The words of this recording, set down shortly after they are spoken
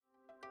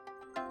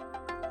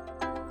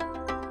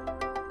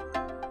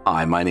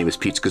Hi, my name is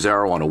Pete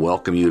Scazzaro. I want to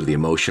welcome you to the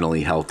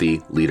Emotionally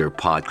Healthy Leader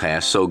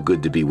podcast. So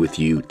good to be with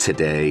you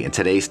today. And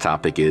today's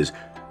topic is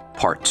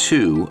part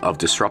 2 of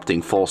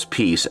disrupting false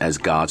peace as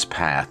God's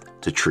path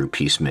to true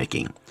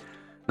peacemaking.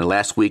 Now,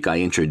 last week I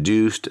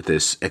introduced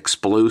this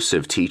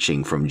explosive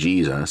teaching from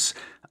Jesus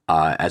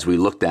as we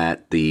looked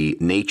at the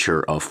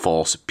nature of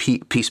false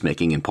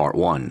peacemaking in part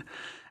 1.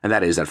 And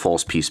that is that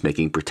false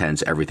peacemaking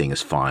pretends everything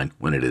is fine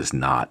when it is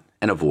not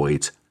and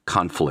avoids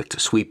conflict,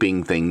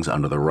 sweeping things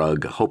under the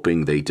rug,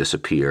 hoping they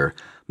disappear,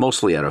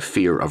 mostly out of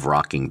fear of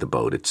rocking the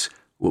boat. It's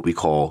what we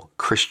call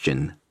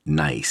Christian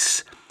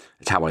nice.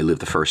 It's how I lived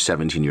the first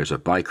 17 years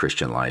of my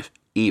Christian life,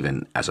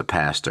 even as a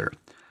pastor.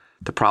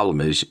 The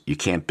problem is you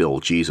can't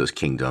build Jesus'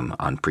 kingdom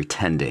on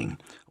pretending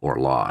or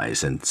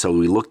lies. And so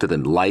we looked at the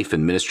life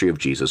and ministry of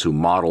Jesus, who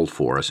modeled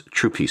for us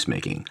true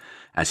peacemaking,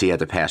 as he had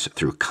to pass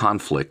through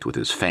conflict with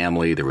his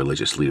family, the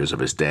religious leaders of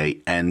his day,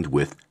 and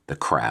with the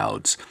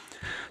crowds.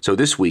 So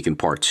this week in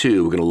part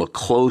 2, we're going to look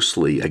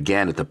closely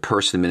again at the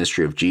person and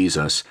ministry of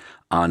Jesus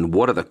on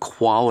what are the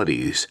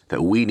qualities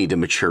that we need to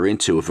mature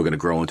into if we're going to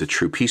grow into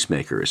true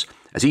peacemakers.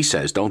 As he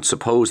says, don't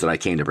suppose that I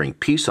came to bring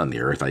peace on the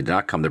earth. I did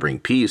not come to bring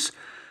peace,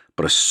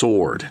 but a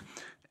sword.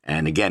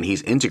 And again,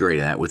 he's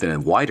integrating that within a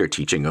wider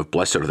teaching of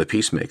blessed are the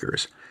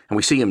peacemakers. And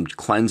we see him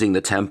cleansing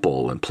the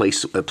temple and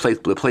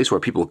the place where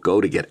people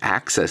go to get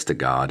access to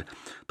God,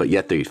 but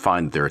yet they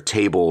find there are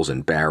tables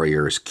and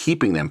barriers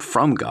keeping them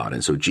from God.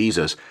 And so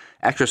Jesus,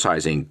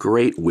 exercising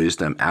great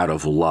wisdom out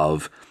of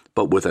love,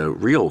 but with a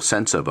real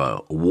sense of a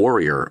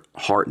warrior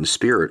heart and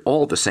spirit,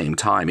 all at the same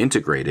time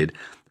integrated,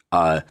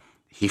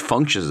 he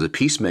functions as a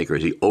peacemaker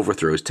as he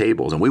overthrows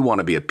tables. And we want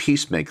to be a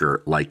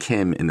peacemaker like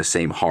him in the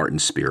same heart and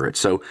spirit.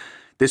 So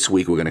this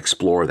week we're going to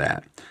explore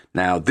that.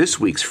 Now, this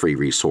week's free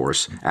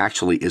resource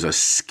actually is a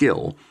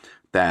skill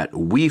that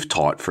we've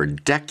taught for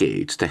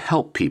decades to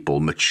help people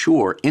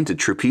mature into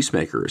true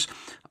peacemakers.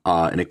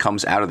 And it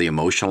comes out of the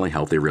Emotionally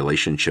Healthy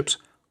Relationships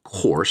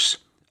course,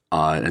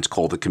 and it's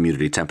called the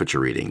Community Temperature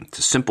Reading. It's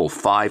a simple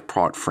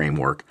 5-part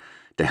framework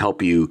to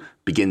help you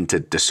begin to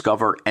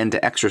discover and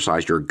to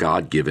exercise your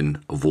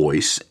God-given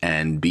voice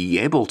and be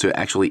able to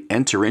actually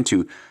enter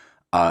into,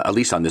 at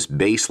least on this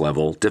base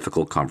level,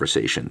 difficult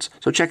conversations.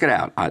 So check it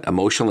out at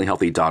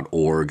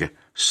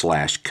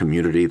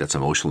emotionallyhealthy.org/community. That's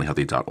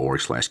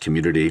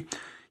emotionallyhealthy.org/community.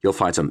 You'll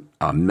find some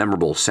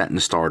memorable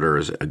sentence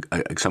starters,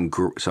 some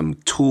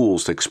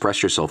tools to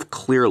express yourself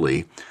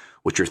clearly,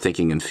 what you're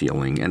thinking and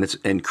feeling,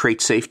 and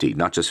create safety,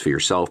 not just for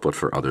yourself, but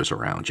for others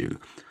around you.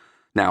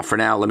 Now, for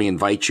now, let me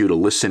invite you to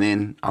listen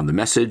in on the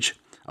message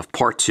of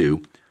part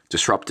 2,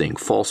 Disrupting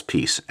False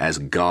Peace as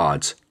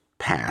God's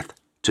Path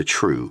to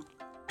True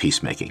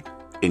Peacemaking.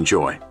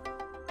 Enjoy.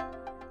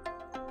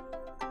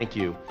 Thank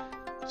you.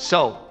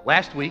 So,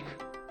 last week,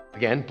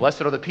 again,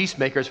 blessed are the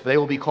peacemakers, for they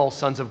will be called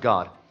sons of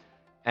God.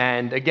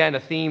 And again, a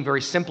theme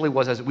very simply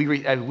was as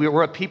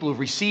we're a people who've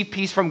received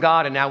peace from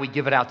God, and now we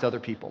give it out to other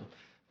people.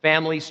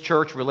 Families,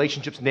 church,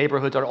 relationships,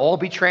 neighborhoods are all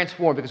be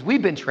transformed because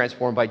we've been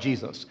transformed by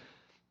Jesus.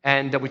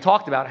 And we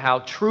talked about how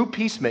true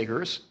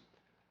peacemakers,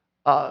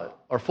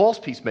 or false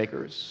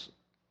peacemakers,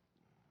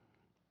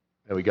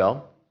 there we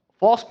go.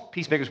 False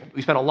peacemakers,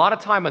 we spent a lot of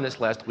time on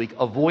this last week,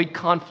 avoid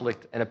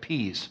conflict and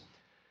appease.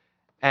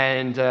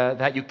 And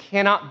that you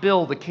cannot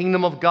build the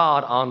kingdom of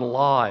God on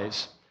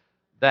lies.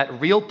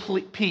 That real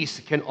peace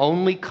can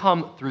only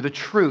come through the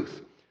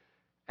truth.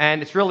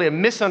 And it's really a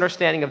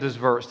misunderstanding of this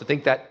verse to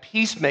think that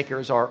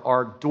peacemakers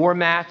are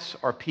doormats,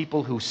 are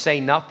people who say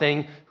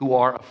nothing, who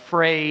are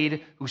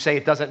afraid, who say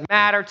it doesn't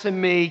matter to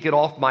me, get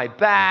off my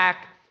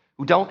back,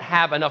 who don't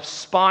have enough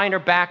spine or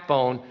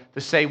backbone to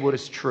say what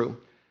is true.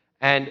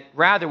 And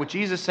rather, what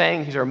Jesus is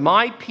saying, these are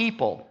my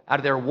people out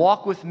of their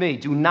walk with me.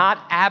 Do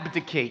not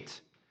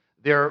abdicate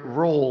their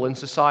role in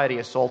society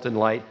as salt and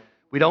light.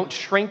 We don't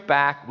shrink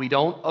back, we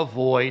don't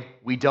avoid,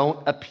 we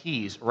don't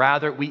appease.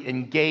 Rather, we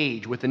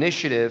engage with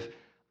initiative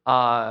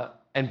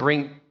and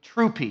bring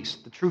true peace,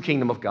 the true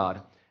kingdom of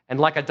God. And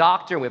like a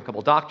doctor, we have a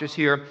couple doctors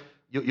here,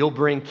 you'll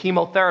bring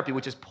chemotherapy,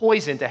 which is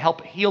poison, to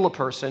help heal a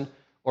person,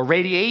 or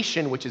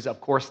radiation, which is,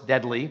 of course,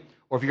 deadly.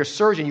 Or if you're a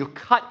surgeon, you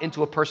cut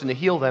into a person to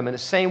heal them. In the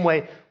same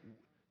way,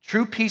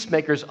 true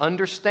peacemakers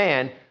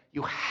understand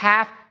you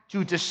have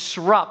to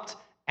disrupt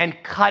and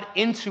cut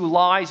into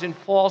lies and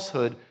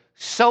falsehood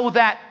so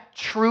that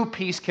true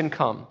peace can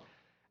come.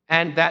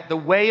 And that the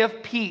way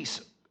of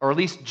peace, or at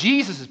least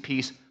Jesus'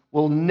 peace,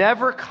 will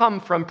never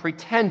come from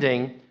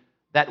pretending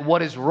that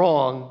what is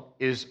wrong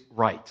is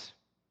right.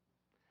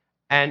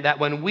 And that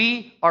when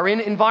we are in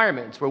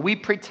environments where we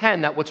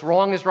pretend that what's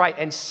wrong is right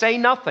and say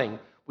nothing,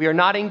 we are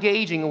not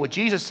engaging in what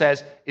Jesus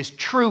says is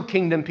true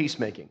kingdom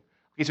peacemaking.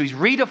 Okay, so he's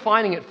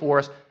redefining it for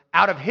us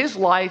out of his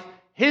life,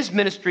 his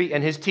ministry,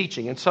 and his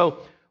teaching. And so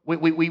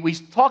we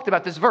talked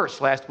about this verse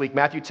last week,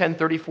 Matthew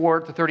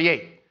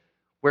 10:34-38,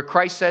 where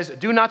Christ says,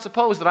 "Do not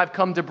suppose that I've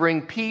come to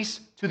bring peace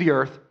to the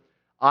earth.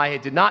 I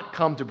did not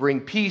come to bring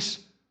peace,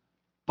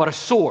 but a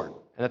sword."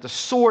 And that the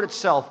sword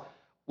itself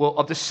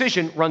of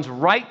decision runs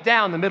right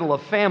down the middle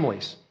of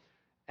families.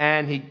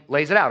 And he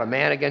lays it out. A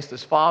man against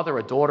his father,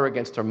 a daughter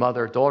against her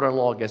mother,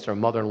 daughter-in-law against her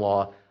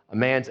mother-in-law. A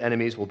man's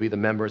enemies will be the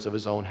members of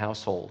his own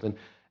household.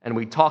 And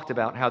we talked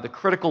about how the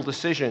critical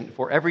decision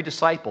for every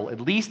disciple,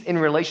 at least in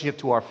relationship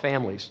to our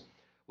families,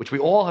 which we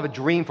all have a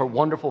dream for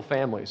wonderful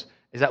families,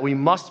 is that we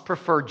must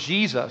prefer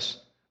Jesus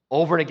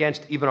over and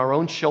against even our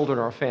own children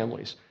or our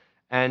families.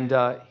 And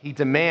he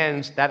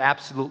demands that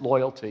absolute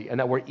loyalty, and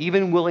that we're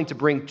even willing to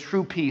bring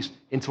true peace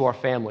into our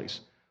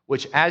families,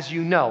 which, as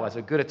you know, as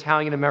a good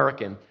Italian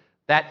American,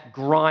 that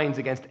grinds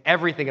against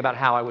everything about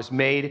how I was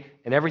made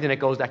and everything that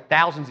goes back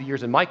thousands of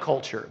years in my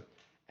culture.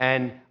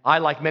 And I,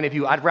 like many of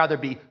you, I'd rather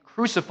be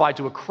crucified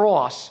to a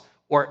cross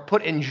or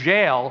put in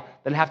jail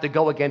than have to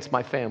go against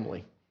my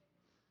family.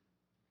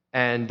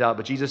 And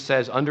but Jesus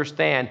says,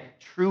 understand,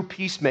 true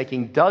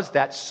peacemaking does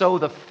that so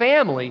the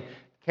family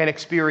can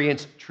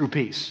experience true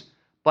peace.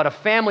 But a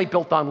family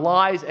built on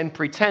lies and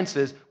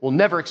pretenses will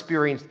never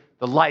experience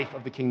the life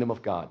of the kingdom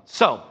of God.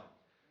 So,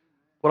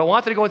 what I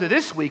wanted to go into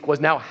this week was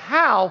now,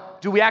 how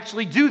do we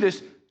actually do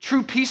this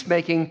true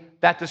peacemaking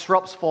that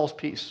disrupts false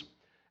peace?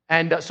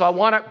 And so I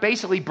want to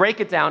basically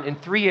break it down in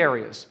three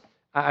areas.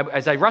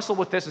 As I wrestle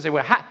with this and say,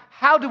 well,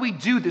 how do we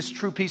do this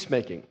true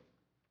peacemaking?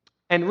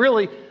 And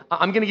really,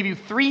 I'm going to give you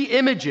three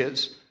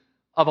images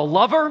of a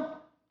lover.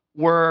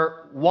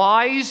 We're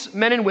wise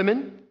men and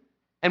women,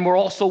 and we're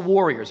also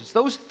warriors. It's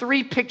those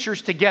three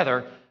pictures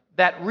together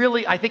that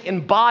really, I think,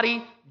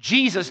 embody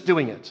Jesus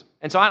doing it.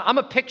 And so I'm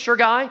a picture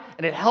guy,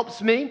 and it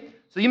helps me.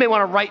 So you may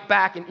want to write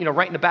back, and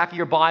write in the back of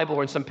your Bible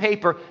or in some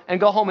paper, and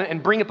go home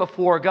and bring it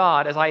before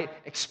God as I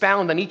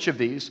expound on each of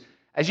these.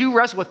 As you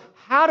wrestle with,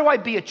 how do I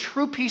be a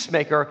true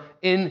peacemaker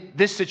in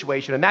this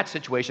situation and that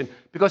situation?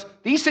 Because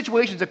these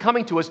situations are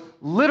coming to us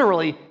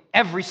literally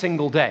every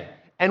single day.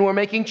 And we're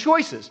making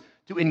choices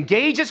to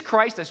engage as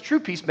Christ as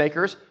true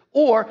peacemakers,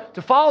 or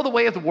to follow the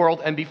way of the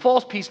world and be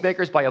false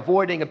peacemakers by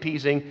avoiding,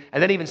 appeasing,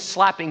 and then even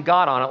slapping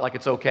God on it like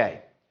it's okay,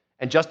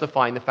 and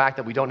justifying the fact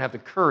that we don't have the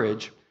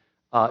courage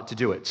to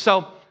do it.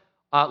 So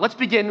let's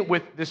begin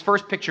with this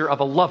first picture of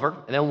a lover,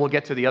 and then we'll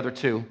get to the other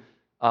two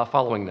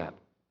following that.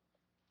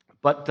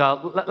 But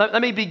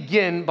let me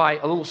begin by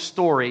a little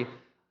story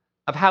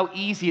of how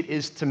easy it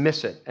is to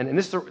miss it. And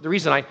this is the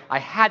reason I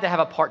had to have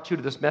a part two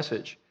to this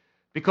message,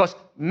 because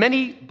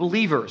many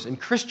believers and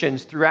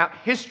Christians throughout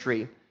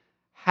history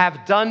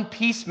have done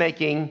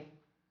peacemaking.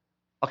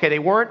 Okay, they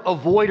weren't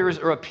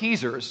avoiders or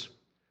appeasers,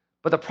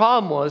 but the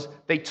problem was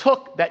they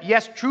took that,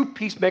 yes, true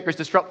peacemakers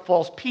disrupt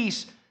false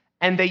peace,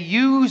 and they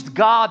used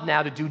God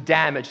now to do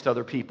damage to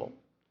other people.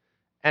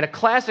 And a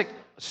classic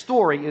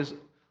story is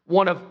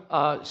one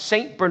of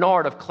Saint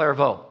Bernard of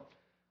Clairvaux.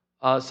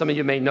 Some of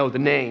you may know the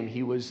name.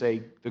 He was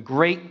the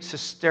great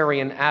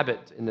Cistercian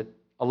abbot in the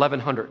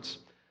 1100s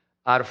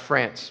out of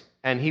France.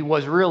 And he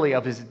was really,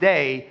 of his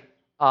day,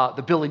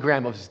 the Billy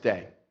Graham of his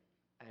day.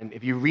 And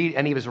if you read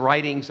any of his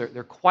writings,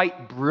 they're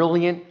quite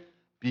brilliant,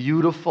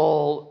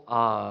 beautiful.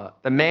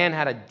 The man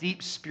had a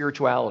deep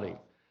spirituality.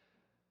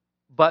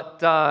 But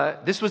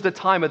this was the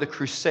time of the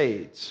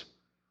Crusades.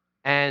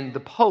 And the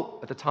Pope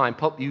at the time,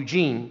 Pope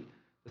Eugene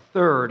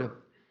III,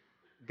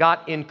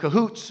 got in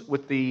cahoots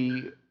with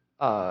the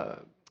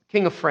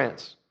King of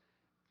France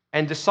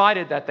and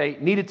decided that they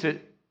needed to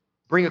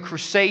bring a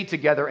crusade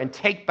together and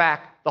take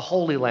back the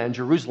Holy Land,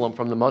 Jerusalem,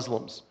 from the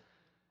Muslims.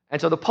 And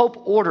so the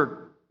Pope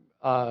ordered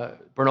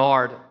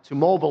Bernard to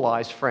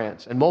mobilize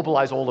France and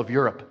mobilize all of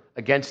Europe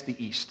against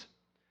the East,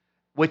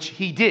 which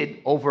he did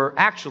over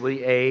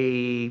actually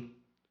a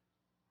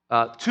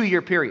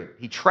 2-year period.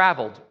 He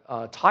traveled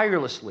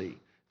tirelessly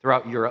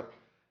throughout Europe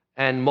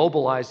and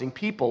mobilizing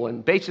people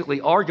and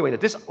basically arguing that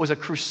this was a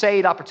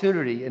crusade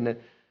opportunity, and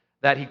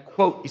that he,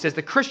 quote, he says,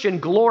 the Christian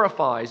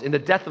glorifies in the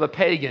death of a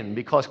pagan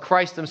because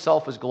Christ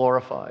himself is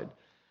glorified,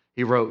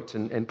 he wrote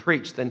and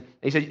preached. And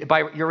he said,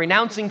 you're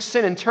renouncing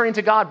sin and turning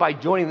to God by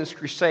joining this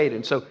crusade.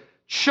 And so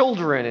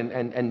children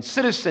and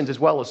citizens, as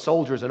well as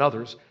soldiers and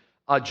others,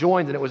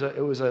 joined, and it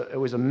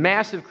was a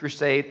massive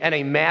crusade and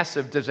a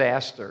massive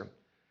disaster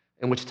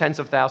in which tens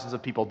of thousands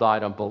of people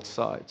died on both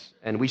sides.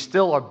 And we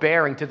still are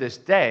bearing to this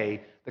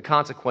day the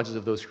consequences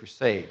of those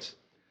crusades.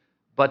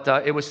 But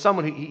it was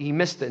someone who he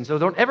missed it. And so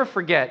don't ever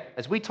forget,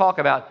 as we talk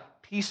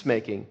about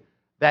peacemaking,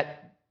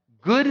 that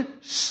good,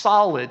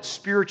 solid,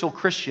 spiritual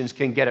Christians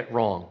can get it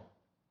wrong.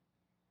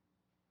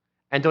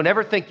 And don't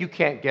ever think you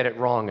can't get it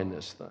wrong in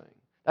this thing.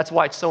 That's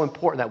why it's so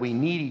important that we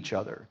need each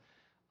other,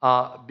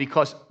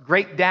 because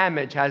great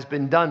damage has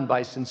been done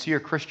by sincere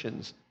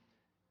Christians,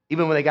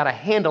 even when they got a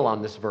handle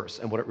on this verse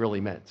and what it really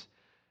meant.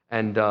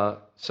 And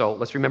so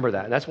let's remember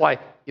that. And that's why,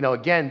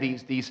 again,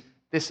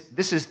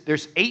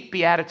 there's 8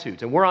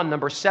 Beatitudes, and we're on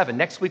number 7.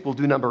 Next week we'll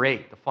do number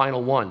 8, the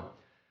final one.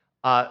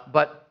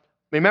 But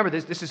remember,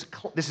 this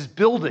is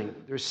building.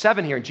 There's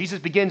 7 here, and Jesus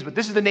begins with,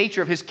 this is the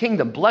nature of his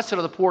kingdom. Blessed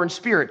are the poor in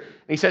spirit.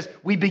 And he says,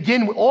 we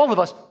begin, all of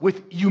us,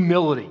 with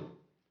humility,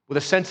 with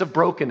a sense of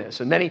brokenness.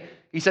 And then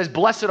he says,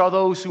 blessed are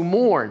those who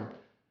mourn.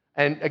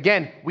 And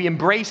again, we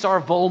embrace our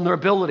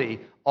vulnerability,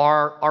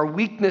 our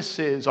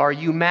weaknesses, our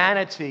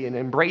humanity, and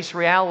embrace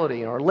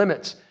reality and our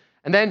limits.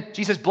 And then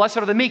Jesus says, blessed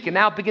are the meek. And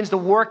now it begins to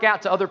work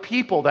out to other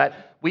people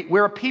that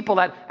we're a people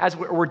that, as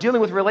we're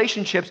dealing with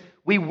relationships,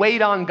 we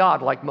wait on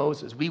God like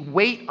Moses. We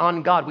wait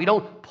on God. We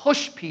don't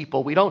push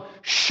people. We don't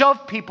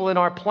shove people in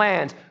our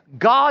plans.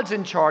 God's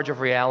in charge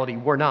of reality.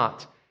 We're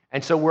not.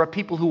 And so we're a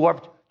people who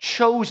have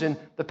chosen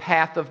the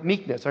path of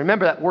meekness. I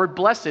remember that word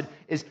blessed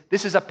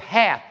this is a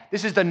path.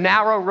 This is the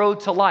narrow road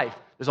to life.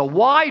 There's a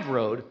wide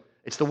road.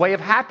 It's the way of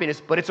happiness,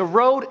 but it's a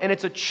road and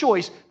it's a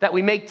choice that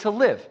we make to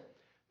live.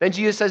 Then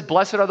Jesus says,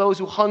 blessed are those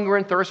who hunger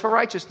and thirst for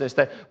righteousness,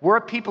 that we're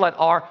a people that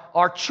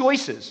our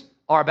choices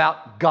are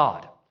about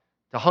God,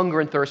 to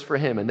hunger and thirst for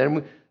him. And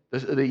then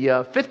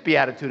the fifth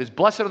beatitude is,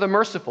 blessed are the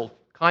merciful,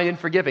 kind and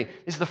forgiving.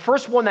 This is the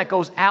first one that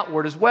goes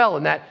outward as well,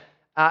 in that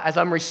as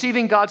I'm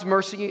receiving God's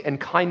mercy and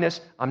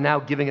kindness, I'm now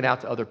giving it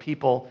out to other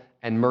people,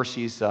 and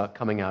mercy's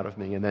coming out of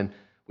me. And then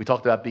we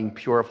talked about being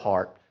pure of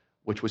heart,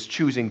 which was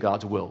choosing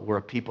God's will. We're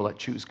a people that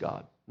choose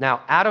God.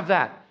 Now, out of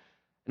that,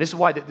 and this is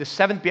why the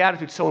seventh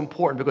beatitude is so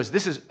important, because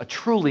this is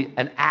truly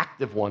an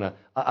active one,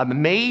 a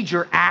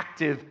major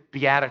active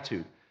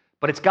beatitude.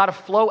 But it's got to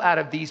flow out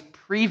of these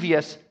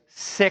previous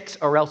six,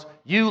 or else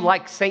you,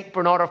 like St.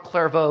 Bernard of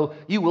Clairvaux,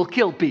 you will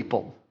kill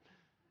people.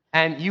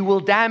 And you will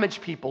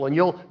damage people, and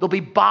there'll be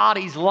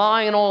bodies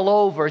lying all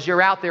over as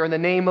you're out there in the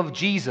name of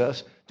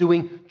Jesus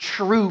doing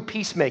true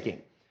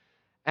peacemaking.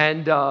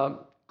 And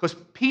because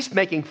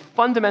peacemaking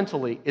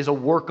fundamentally is a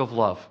work of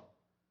love.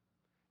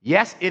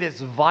 Yes, it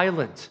is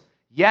violent.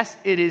 Yes,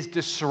 it is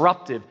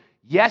disruptive.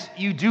 Yes,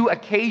 you do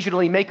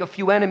occasionally make a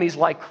few enemies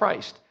like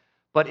Christ,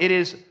 but it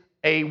is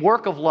a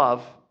work of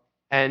love,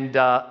 and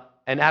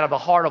out of the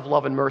heart of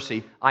love and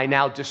mercy, I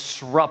now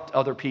disrupt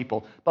other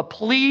people. But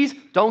please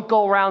don't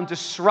go around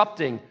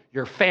disrupting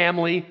your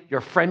family,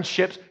 your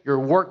friendships, your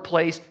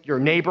workplace, your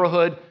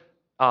neighborhood,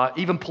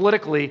 even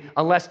politically,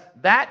 unless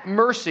that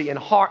mercy and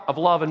heart of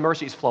love and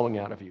mercy is flowing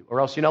out of you. Or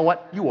else, you know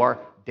what? You are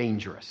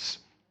dangerous.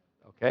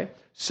 Okay?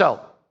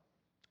 So,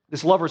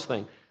 this lovers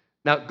thing.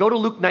 Now, go to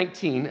Luke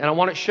 19, and I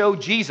want to show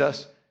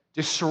Jesus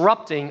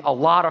disrupting a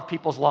lot of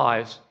people's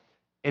lives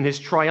in his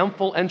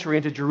triumphal entry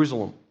into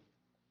Jerusalem.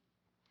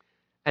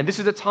 And this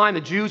is the time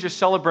the Jews are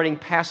celebrating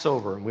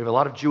Passover. And we have a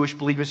lot of Jewish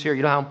believers here.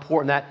 You know how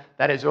important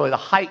that is really the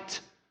height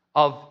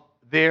of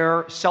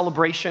their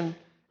celebration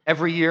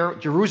every year.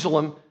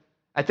 Jerusalem,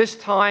 at this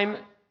time,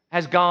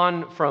 has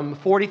gone from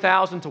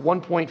 40,000 to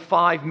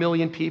 1.5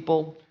 million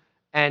people.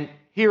 And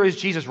here is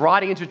Jesus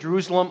riding into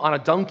Jerusalem on a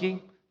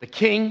donkey, the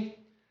king.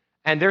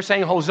 And they're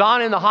saying,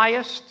 Hosanna in the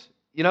highest,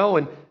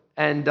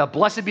 and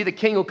blessed be the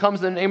king who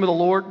comes in the name of the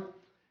Lord.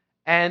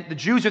 And the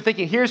Jews are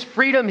thinking, here's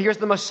freedom, here's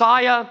the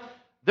Messiah.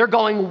 They're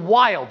going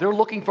wild. They're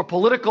looking for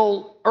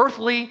political,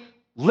 earthly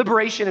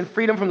liberation and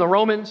freedom from the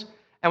Romans.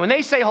 And when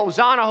they say,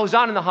 Hosanna,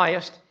 Hosanna in the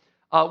highest,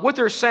 what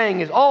they're saying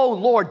is, oh,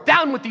 Lord,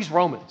 down with these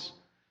Romans.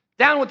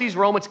 Down with these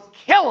Romans.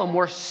 Kill them.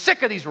 We're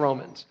sick of these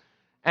Romans.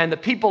 And the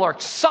people are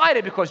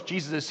excited because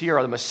Jesus is here,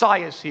 or the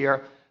Messiah is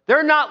here.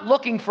 They're not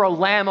looking for a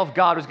Lamb of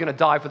God who's going to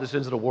die for the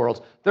sins of the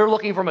world. They're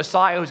looking for a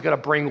Messiah who's going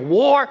to bring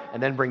war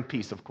and then bring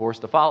peace, of course,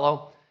 to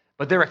follow.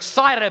 But they're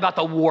excited about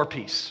the war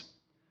peace.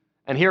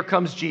 And here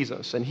comes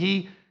Jesus. And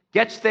he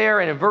gets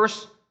there, and in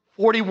verse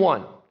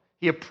 41,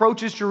 he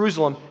approaches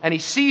Jerusalem, and he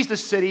sees the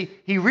city.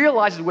 He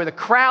realizes where the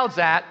crowd's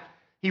at.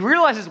 He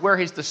realizes where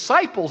his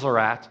disciples are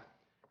at.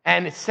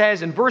 And it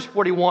says in verse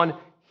 41,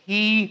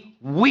 he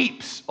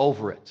weeps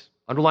over it.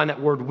 Underline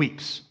that word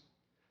weeps,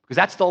 because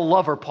that's the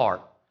lover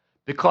part.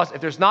 Because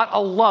if there's not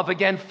a love,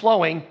 again,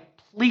 flowing,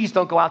 please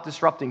don't go out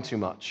disrupting too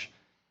much.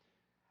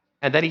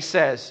 And then he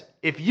says,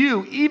 if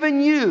you,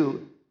 even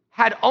you,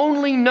 had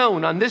only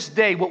known on this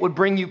day what would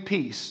bring you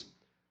peace,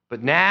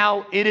 but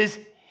now it is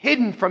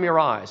hidden from your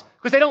eyes,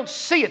 because they don't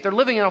see it. They're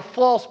living in a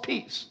false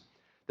peace.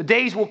 The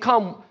days will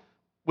come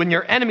when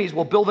your enemies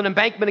will build an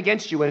embankment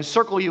against you and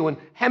encircle you and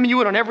hem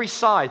you in on every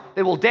side.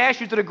 They will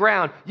dash you to the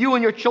ground, you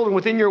and your children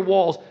within your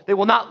walls. They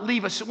will not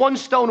leave one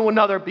stone to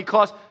another,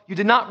 because you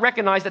did not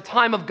recognize the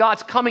time of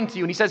God's coming to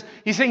you. And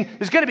he's saying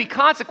there's going to be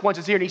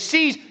consequences here. And he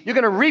sees you're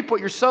going to reap what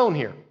you're sown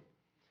here.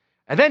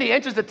 And then he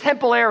enters the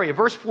temple area,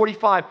 verse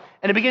 45,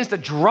 and he begins to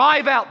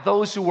drive out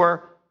those who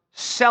were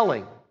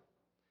selling.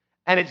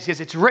 And it says,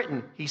 it's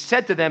written, he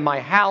said to them, my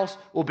house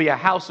will be a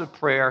house of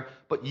prayer,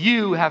 but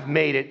you have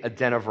made it a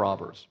den of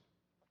robbers.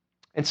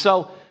 And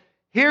so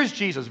here's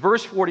Jesus,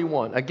 verse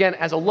 41. Again,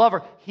 as a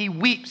lover, he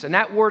weeps. And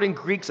that word in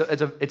Greek,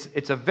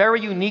 it's a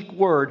very unique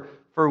word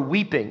for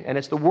weeping. And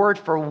it's the word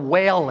for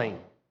wailing.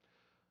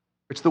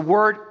 It's the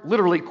word,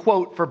 literally,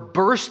 quote, for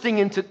bursting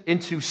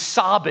into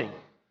sobbing.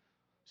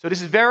 So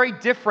this is very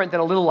different than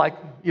a little a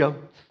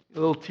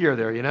little tear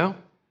there,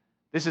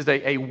 This is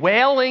a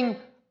wailing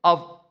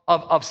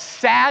of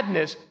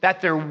sadness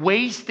that they're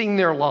wasting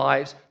their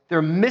lives.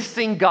 They're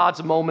missing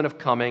God's moment of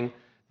coming.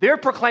 They're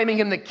proclaiming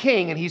him the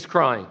king, and he's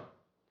crying.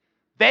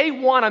 They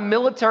want a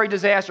military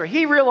disaster.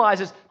 He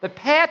realizes the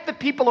path that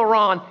people are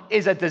on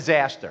is a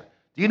disaster.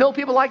 Do you know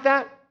people like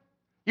that?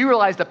 You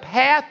realize the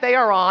path they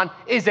are on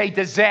is a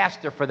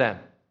disaster for them.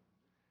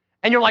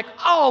 And you're like,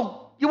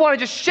 oh, you want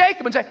to just shake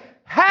them and say,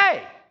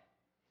 hey.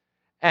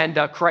 And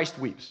Christ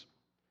weeps.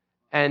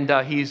 And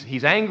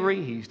he's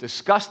angry, he's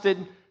disgusted.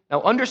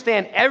 Now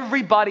understand,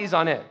 everybody's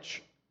on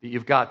edge.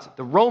 You've got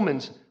the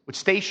Romans would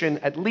station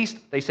at least,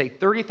 they say,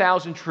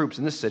 30,000 troops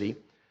in the city,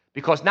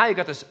 because now you've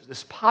got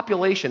this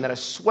population that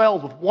has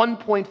swelled with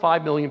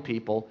 1.5 million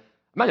people.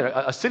 Imagine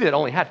a city that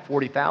only had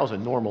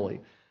 40,000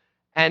 normally.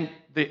 And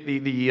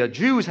the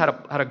Jews had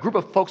a group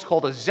of folks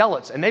called the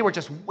Zealots, and they were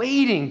just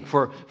waiting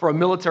for a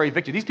military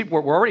victory. These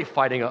people were already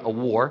fighting a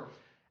war.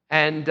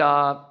 And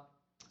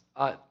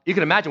you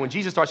can imagine when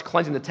Jesus starts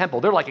cleansing the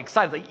temple, they're like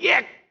excited, like,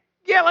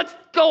 yeah, let's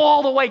go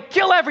all the way,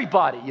 kill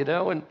everybody, you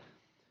know.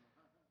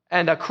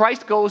 And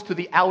Christ goes to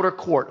the outer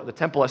court. The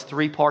temple has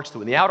 3 parts to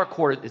it. And the outer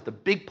court is the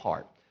big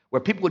part, where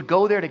people would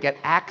go there to get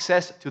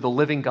access to the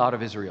living God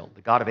of Israel,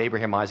 the God of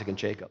Abraham, Isaac, and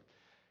Jacob.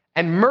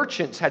 And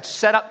merchants had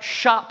set up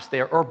shops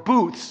there, or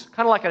booths,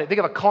 kind of like, think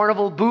of a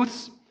carnival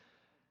booths,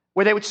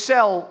 where they would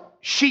sell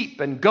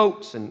sheep and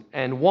goats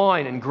and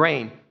wine and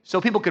grain,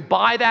 so people could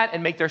buy that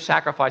and make their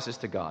sacrifices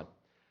to God.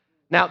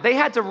 Now, they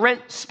had to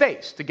rent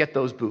space to get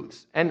those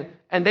booths, and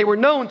they were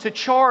known to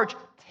charge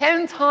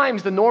 10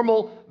 times the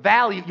normal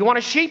value. You want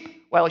a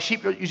sheep? Well, a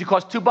sheep usually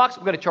costs $2.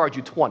 We're going to charge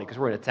you 20 because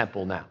we're in a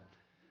temple now.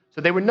 So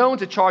they were known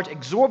to charge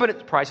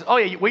exorbitant prices. Oh,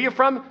 yeah, where you're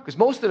from? Because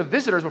most of the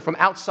visitors were from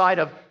outside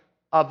of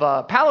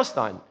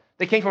Palestine.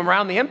 They came from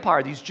around the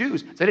empire, these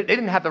Jews. So they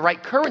didn't have the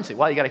right currency.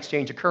 Well, you got to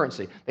exchange a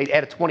currency. They'd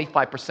add a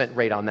 25%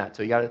 rate on that.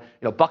 So you got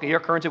to, buck of your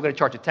currency, we're going to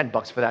charge you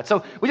 $10 for that.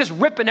 So we're just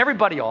ripping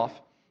everybody off.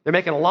 They're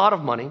making a lot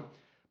of money.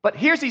 But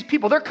here's these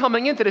people. They're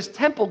coming into this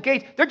temple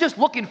gate. They're just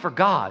looking for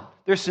God.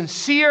 They're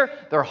sincere.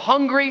 They're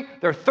hungry.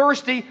 They're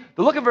thirsty.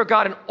 They're looking for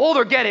God. And all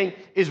they're getting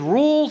is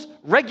rules,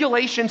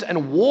 regulations,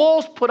 and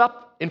walls put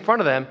up in front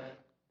of them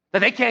that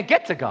they can't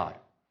get to God.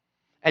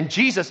 And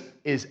Jesus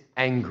is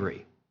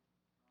angry.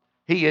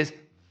 He is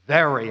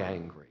very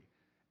angry.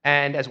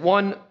 And as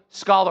one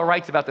scholar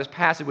writes about this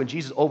passage, when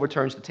Jesus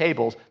overturns the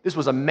tables, this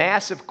was a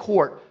massive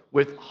court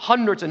with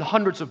hundreds and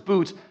hundreds of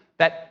booths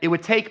that it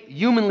would take,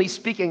 humanly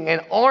speaking,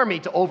 an army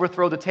to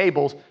overthrow the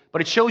tables.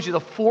 But it shows you the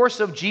force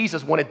of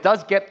Jesus when it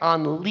does get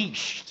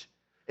unleashed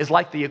is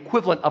like the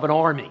equivalent of an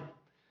army.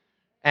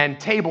 And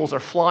tables are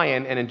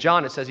flying, and in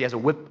John it says he has a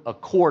whip,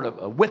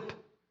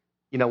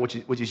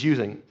 which he's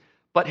using.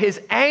 But his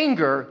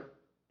anger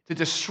to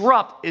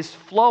disrupt is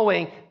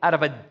flowing out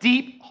of a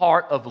deep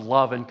heart of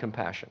love and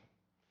compassion.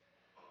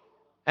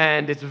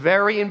 And it's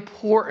very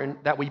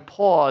important that we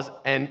pause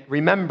and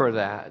remember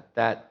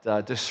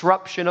that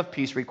disruption of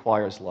peace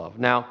requires love.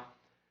 Now,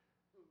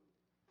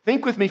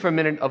 think with me for a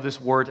minute of this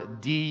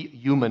word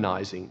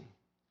dehumanizing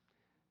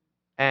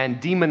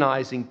and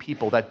demonizing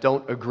people that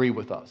don't agree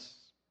with us.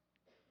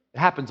 It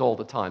happens all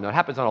the time. Now, it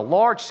happens on a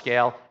large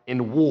scale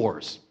in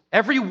wars.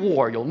 Every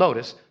war, you'll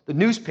notice, the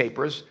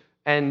newspapers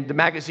and the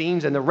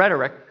magazines and the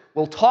rhetoric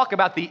will talk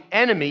about the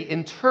enemy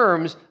in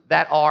terms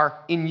that are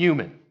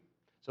inhuman.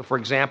 So, for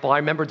example, I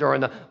remember during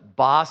the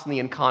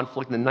Bosnian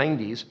conflict in the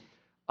 90s,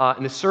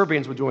 and the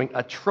Serbians were doing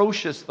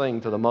atrocious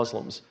thing to the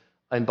Muslims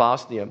in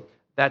Bosnia,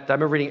 that I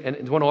remember reading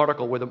in one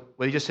article where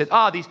they just said,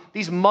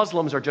 these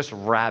Muslims are just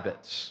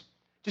rabbits.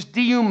 Just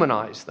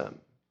dehumanize them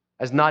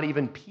as not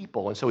even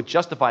people. And so it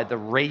justified the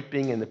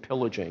raping and the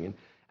pillaging.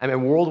 And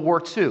in World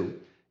War II,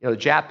 the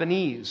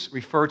Japanese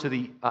referred to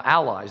the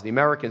Allies, the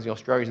Americans, the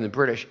Australians, and the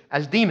British,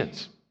 as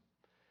demons.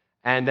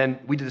 And then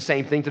we did the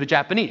same thing to the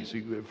Japanese.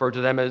 We referred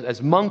to them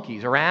as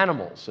monkeys or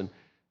animals.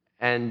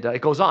 And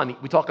it goes on.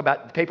 We talk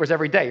about the papers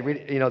every day.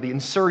 The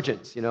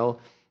insurgents, in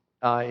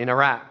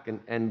Iraq,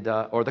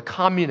 or the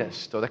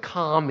communists, or the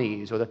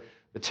commies, or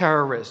the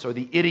terrorists, or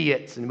the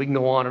idiots, and we can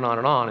go on and on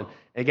and on. And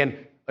again,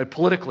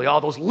 politically,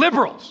 all those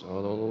liberals,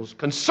 all those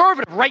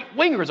conservative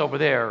right-wingers over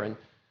there,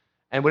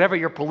 and whatever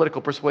your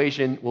political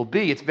persuasion will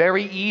be, it's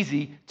very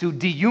easy to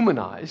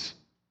dehumanize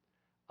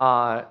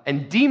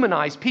and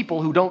demonize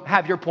people who don't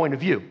have your point of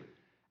view.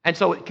 And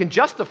so it can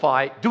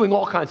justify doing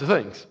all kinds of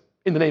things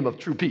in the name of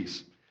true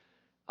peace.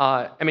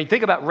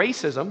 Think about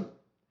racism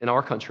in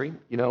our country,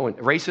 and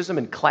racism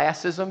and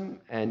classism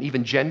and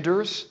even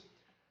genders,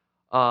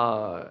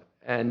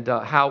 and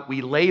how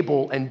we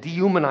label and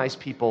dehumanize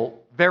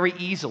people very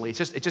easily.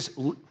 It just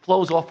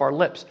flows off our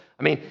lips.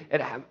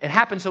 It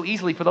happens so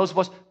easily for those of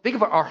us. Think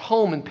of our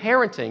home and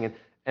parenting,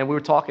 and we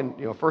were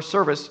talking, first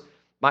service.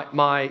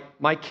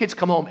 My kids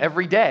come home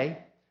every day,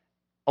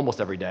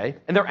 almost every day,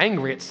 and they're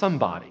angry at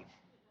somebody.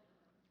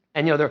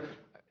 And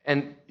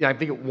I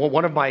think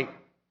one of my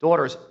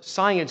daughter's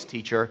science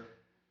teacher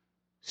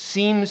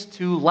seems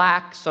to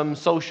lack some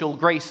social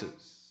graces,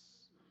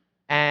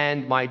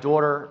 and my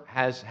daughter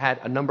has had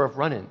a number of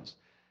run-ins.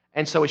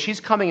 And so as she's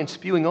coming and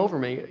spewing over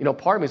me,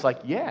 part of me is like,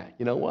 yeah,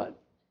 you know what?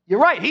 You're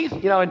right. He's,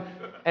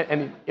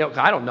 and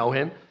I don't know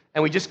him,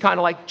 and we just kind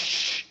of like,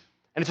 shh.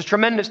 And it's a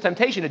tremendous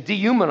temptation to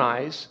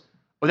dehumanize.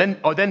 Or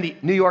then the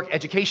New York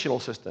educational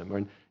system.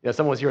 Or,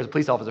 someone was here as a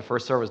police officer,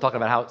 first service, talking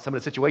about how some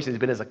of the situations he's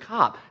been as a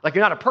cop. Like,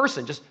 you're not a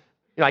person, just,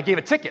 I gave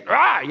a ticket,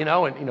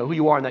 and who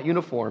you are in that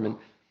uniform.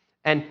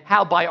 and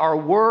how by our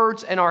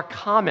words and our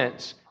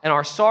comments and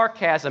our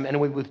sarcasm, and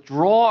we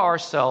withdraw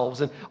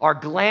ourselves and our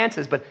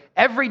glances, but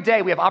every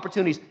day we have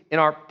opportunities in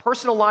our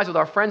personal lives with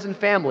our friends and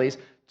families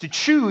to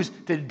choose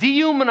to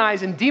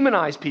dehumanize and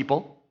demonize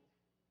people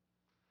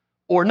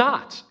or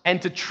not,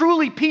 and to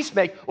truly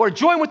peacemake or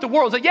join with the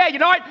world and say, yeah, you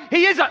know what,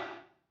 he is a...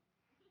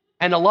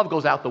 And the love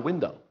goes out the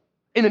window,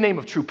 in the name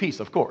of true peace,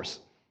 of course,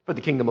 for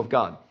the kingdom of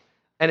God.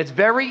 And it's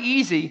very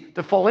easy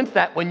to fall into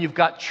that when you've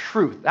got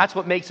truth. That's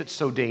what makes it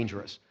so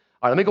dangerous.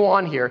 All right, let me go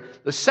on here.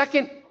 The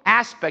second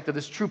aspect of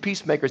this true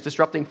peacemaker is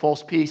disrupting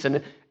false peace.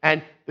 And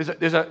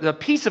there's a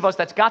piece of us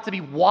that's got to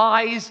be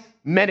wise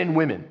men and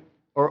women,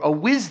 or a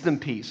wisdom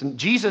piece. And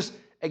Jesus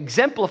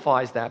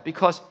exemplifies that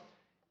because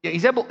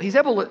he's able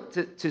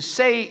to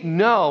say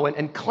no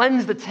and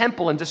cleanse the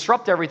temple and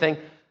disrupt everything,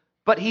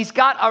 but he's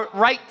got a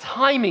right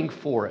timing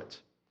for it.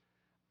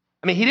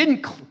 I mean, he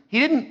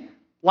didn't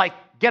like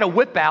get a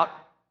whip out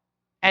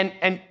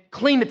and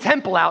clean the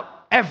temple out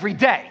every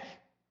day.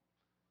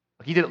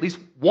 He did at least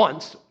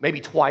once,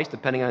 maybe twice,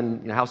 depending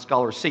on how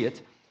scholars see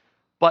it.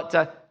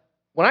 But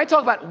when I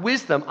talk about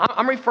wisdom,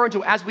 I'm referring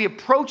to as we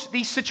approach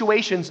these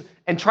situations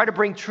and try to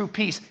bring true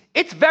peace,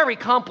 it's very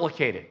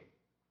complicated.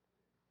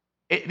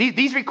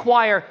 These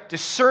require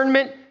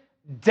discernment,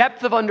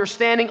 depth of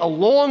understanding, a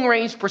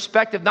long-range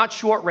perspective, not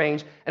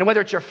short-range. And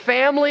whether it's your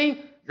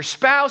family, your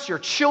spouse, your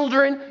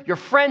children, your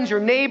friends,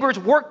 your neighbors,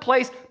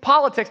 workplace,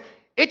 politics,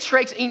 it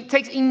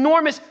takes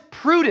enormous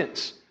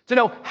prudence to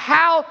know,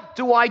 how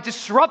do I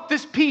disrupt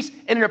this peace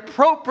in an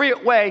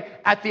appropriate way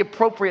at the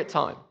appropriate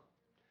time?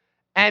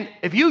 And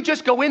if you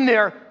just go in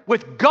there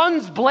with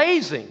guns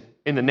blazing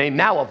in the name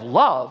now of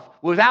love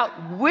without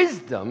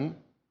wisdom,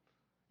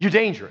 you're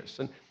dangerous.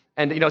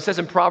 And it says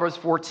in Proverbs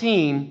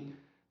 14,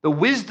 the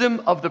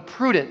wisdom of the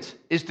prudent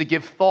is to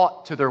give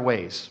thought to their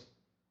ways.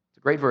 It's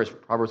a great verse,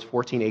 Proverbs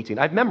 14:18.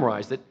 I've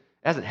memorized it.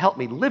 It hasn't helped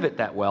me live it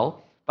that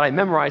well, but I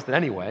memorized it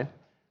anyway.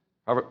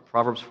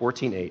 Proverbs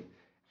 14:8.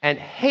 And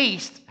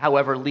haste,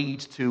 however,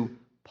 leads to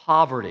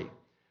poverty.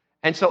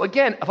 And so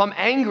again, if I'm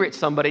angry at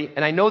somebody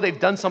and I know they've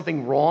done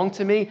something wrong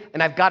to me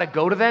and I've got to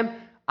go to them,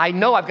 I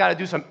know I've got to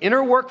do some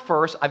inner work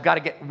first. I've got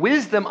to get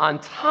wisdom on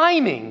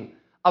timing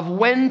of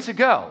when to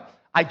go.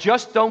 I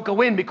just don't go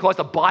in because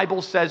the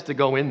Bible says to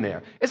go in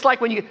there. It's like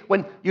when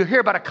you hear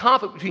about a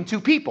conflict between two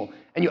people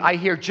and I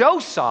hear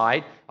Joe's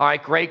side, all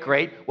right,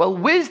 great. Well,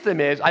 wisdom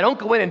is I don't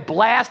go in and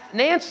blast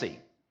Nancy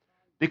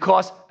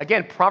because,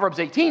 again, Proverbs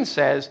 18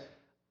 says,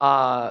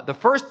 the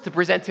first to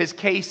present his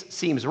case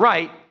seems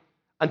right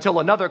until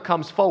another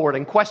comes forward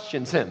and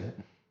questions him.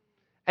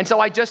 And so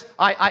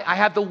I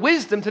have the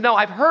wisdom to know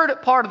I've heard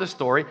part of the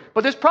story,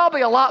 but there's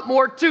probably a lot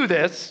more to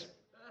this.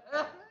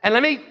 And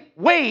let me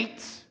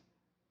wait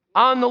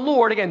on the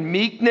Lord, again,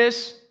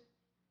 meekness,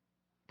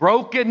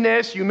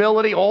 brokenness,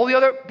 humility, all the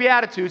other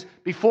beatitudes,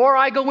 before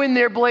I go in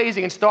there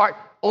blazing and start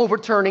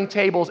overturning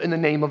tables in the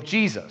name of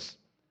Jesus.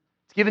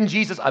 It's given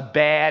Jesus a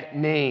bad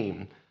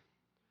name.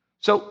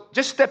 So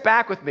just step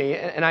back with me,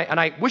 and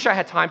I wish I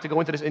had time to go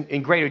into this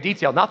in greater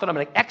detail. Not that I'm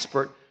an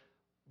expert,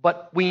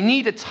 but we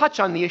need to touch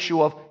on the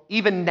issue of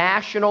even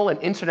national and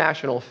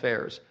international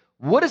affairs.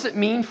 What does it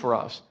mean for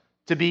us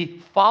to be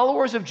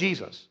followers of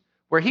Jesus,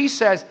 where he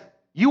says,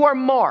 you are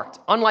marked,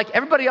 unlike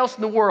everybody else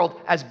in the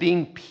world, as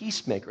being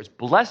peacemakers.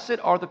 Blessed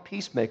are the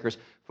peacemakers,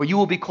 for you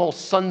will be called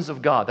sons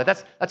of God.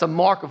 That's a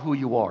mark of who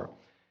you are.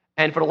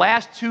 And for the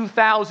last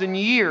 2,000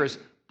 years,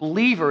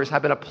 believers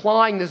have been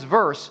applying this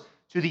verse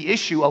to the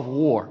issue of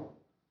war.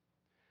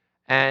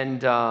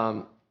 And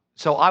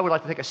so I would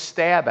like to take a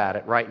stab at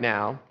it right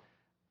now,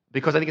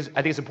 because I think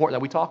it's important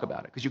that we talk about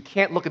it, because you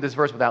can't look at this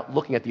verse without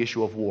looking at the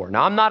issue of war.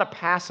 Now, I'm not a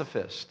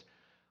pacifist.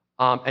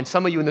 And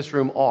some of you in this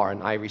room are,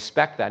 and I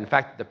respect that. In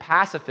fact, the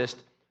pacifist,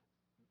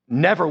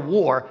 never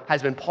war,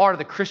 has been part of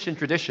the Christian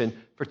tradition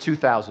for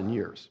 2,000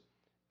 years.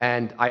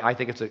 And I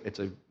think it's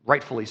a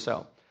rightfully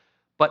so.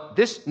 But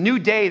this new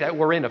day that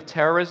we're in of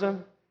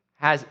terrorism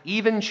has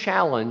even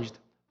challenged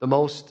the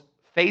most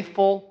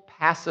faithful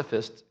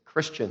pacifist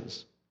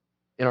Christians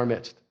in our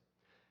midst.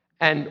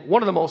 And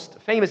one of the most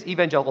famous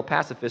evangelical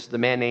pacifists is a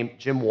man named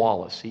Jim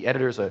Wallace. He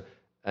editors an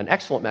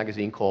excellent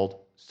magazine called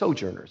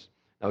Sojourners.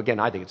 Now,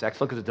 again, I think it's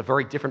excellent because it's a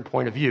very different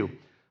point of view.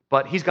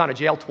 But he's gone to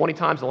jail 20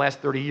 times in the last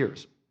 30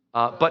 years.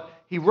 But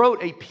he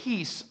wrote a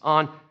piece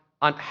on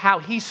how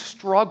he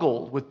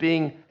struggled with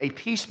being a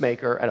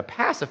peacemaker and a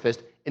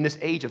pacifist in this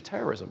age of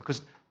terrorism,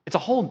 because it's a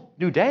whole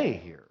new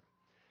day here.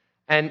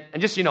 And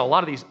just, a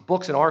lot of these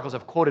books and articles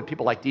have quoted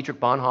people like Dietrich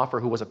Bonhoeffer,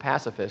 who was a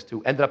pacifist,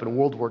 who ended up in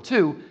World War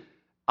II,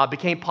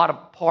 became part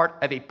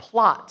of a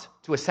plot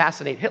to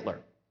assassinate Hitler,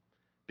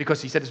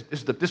 because he said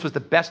this was the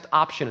best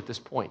option at this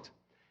point.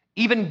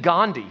 Even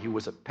Gandhi, who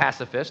was a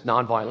pacifist,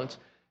 nonviolence,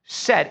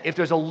 said, if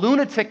there's a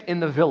lunatic in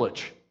the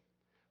village,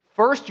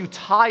 first you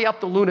tie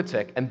up the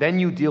lunatic and then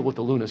you deal with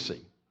the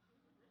lunacy.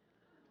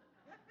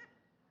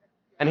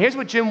 And here's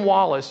what Jim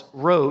Wallace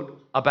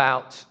wrote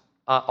about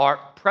our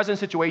present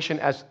situation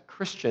as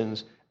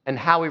Christians and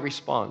how we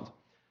respond.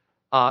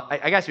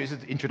 I guess it was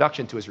the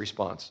introduction to his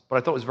response, but I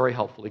thought it was very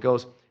helpful. He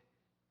goes,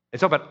 And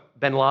talk about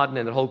bin Laden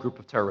and the whole group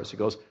of terrorists. He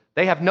goes,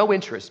 they have no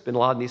interest, bin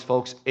Laden, these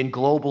folks, in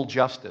global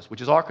justice,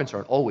 which is our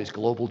concern, always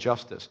global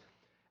justice,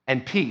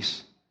 and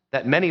peace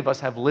that many of us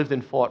have lived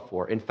and fought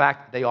for. In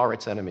fact, they are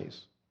its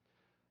enemies.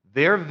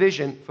 Their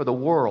vision for the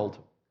world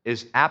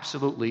is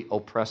absolutely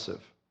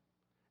oppressive,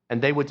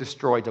 and they would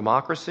destroy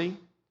democracy,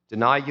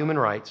 deny human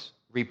rights,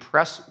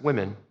 repress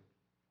women,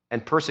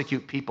 and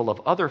persecute people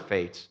of other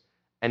faiths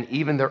and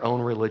even their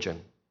own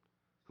religion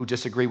who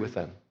disagree with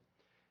them.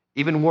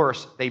 Even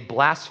worse, they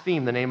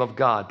blaspheme the name of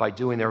God by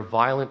doing their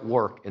violent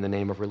work in the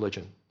name of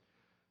religion.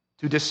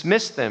 To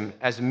dismiss them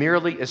as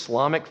merely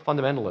Islamic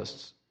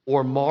fundamentalists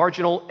or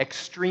marginal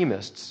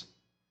extremists,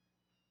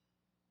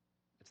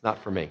 it's not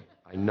for me.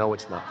 I know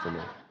it's not for me.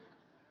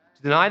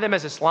 To deny them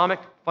as Islamic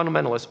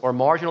fundamentalists or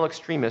marginal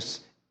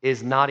extremists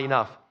is not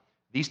enough.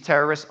 These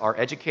terrorists are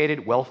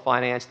educated,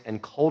 well-financed,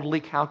 and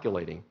coldly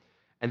calculating,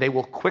 and they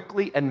will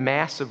quickly and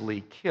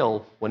massively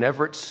kill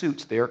whenever it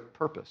suits their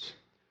purpose,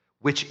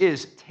 which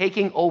is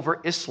taking over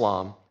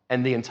Islam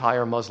and the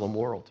entire Muslim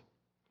world.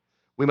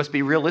 We must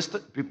be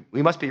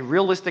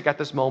realistic at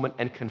this moment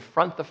and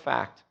confront the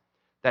fact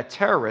that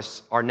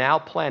terrorists are now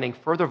planning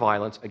further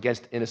violence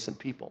against innocent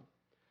people,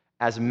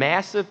 as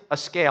massive a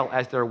scale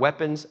as their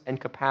weapons and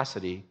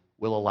capacity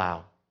will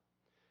allow.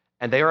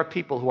 And they are a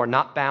people who are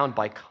not bound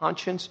by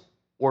conscience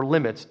or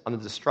limits on the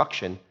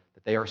destruction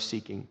that they are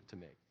seeking to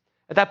make.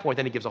 At that point,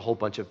 then he gives a whole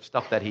bunch of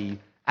stuff that he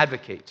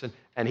advocates,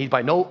 and he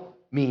by no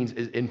means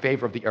is in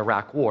favor of the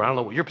Iraq war. I don't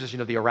know what your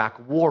position of the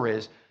Iraq war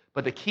is,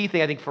 but the key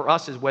thing I think for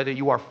us is whether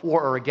you are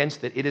for or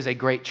against it, it is a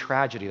great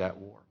tragedy, that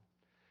war.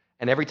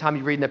 And every time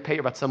you read in the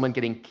paper about someone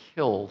getting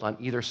killed on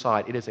either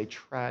side, it is a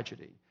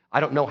tragedy. I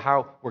don't know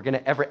how we're going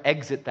to ever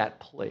exit that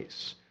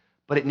place,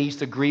 but it needs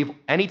to grieve.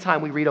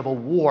 Anytime we read of a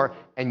war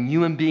and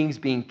human beings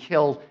being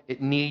killed,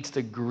 it needs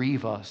to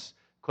grieve us,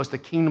 because the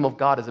kingdom of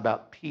God is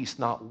about peace,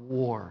 not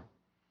war.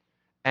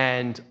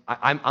 And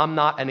I'm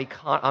not an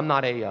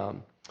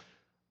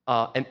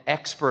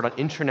expert on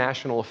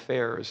international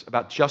affairs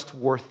about just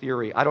war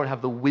theory. I don't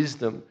have the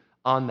wisdom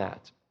on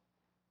that.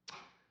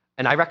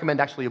 And I recommend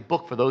actually a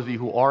book for those of you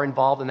who are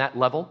involved in that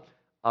level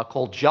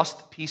called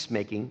Just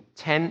Peacemaking,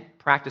 10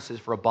 Practices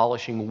for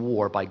Abolishing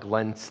War by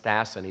Glenn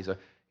Stassen.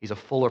 He's a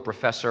Fuller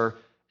professor.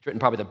 He's written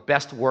probably the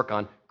best work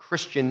on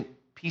Christian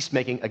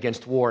peacemaking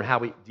against war and how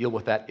we deal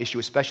with that issue,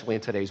 especially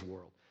in today's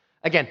world.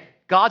 Again,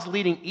 God's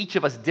leading each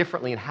of us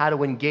differently in how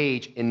to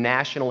engage in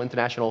national,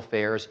 international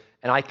affairs,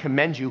 and I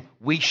commend you.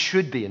 We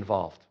should be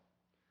involved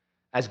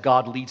as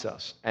God leads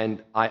us.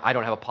 And I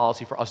don't have a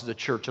policy for us as a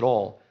church at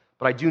all,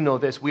 but I do know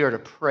this: we are to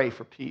pray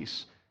for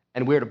peace,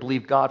 and we are to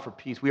believe God for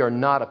peace. We are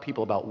not a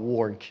people about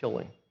war and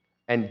killing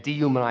and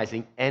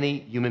dehumanizing any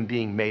human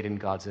being made in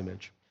God's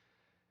image.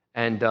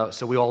 And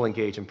so we all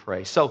engage and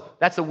pray. So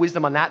that's the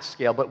wisdom on that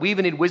scale, but we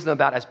even need wisdom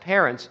about, as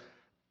parents,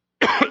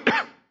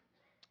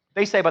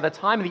 they say by the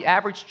time the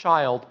average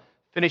child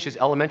finishes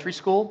elementary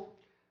school,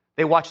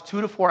 they watch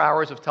 2 to 4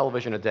 hours of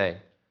television a day,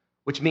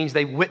 which means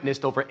they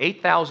witnessed over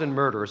 8,000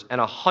 murders and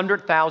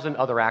 100,000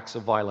 other acts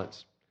of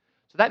violence.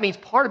 So that means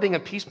part of being a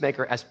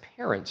peacemaker as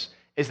parents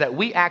is that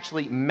we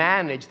actually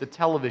manage the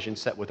television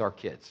set with our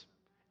kids.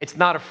 It's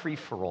not a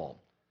free-for-all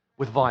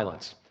with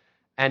violence.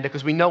 And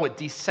because we know it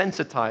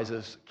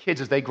desensitizes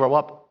kids as they grow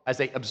up, as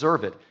they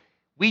observe it.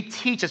 We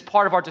teach, as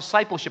part of our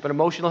discipleship and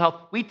emotional health,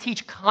 we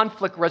teach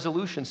conflict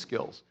resolution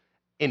skills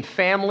in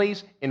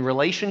families, in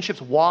relationships.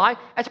 Why?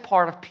 That's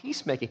part of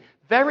peacemaking.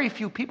 Very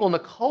few people in the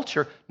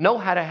culture know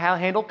how to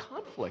handle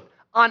conflict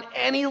on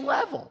any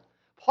level.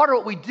 Part of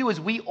what we do is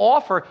we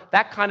offer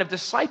that kind of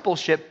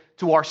discipleship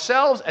to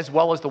ourselves as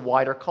well as the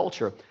wider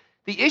culture.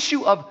 The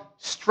issue of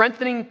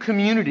strengthening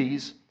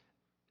communities,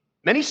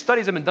 many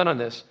studies have been done on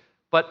this,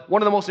 but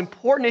one of the most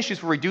important issues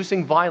for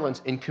reducing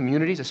violence in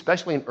communities,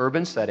 especially in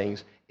urban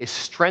settings, is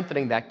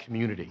strengthening that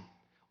community.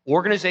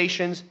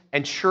 Organizations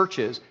and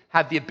churches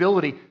have the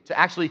ability to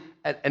actually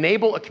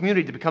enable a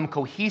community to become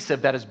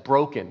cohesive that is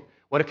broken.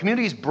 When a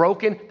community is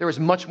broken, there is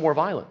much more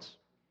violence.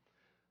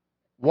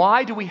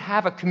 Why do we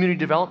have a community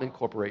development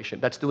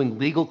corporation that's doing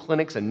legal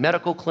clinics and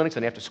medical clinics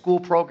and after-school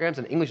programs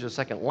and English as a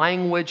second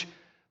language?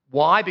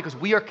 Why? Because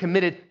we are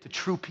committed to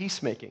true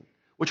peacemaking.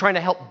 We're trying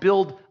to help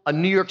build a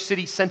New York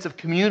City sense of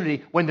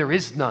community when there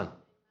is none.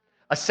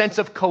 A sense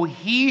of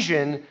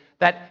cohesion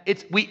that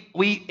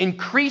we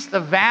increase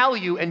the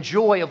value and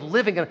joy of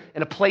living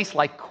in a place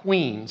like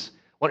Queens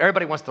when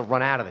everybody wants to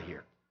run out of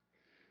here.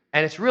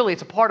 And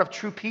it's a part of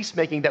true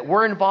peacemaking that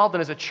we're involved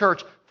in as a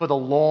church for the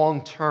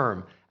long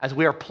term, as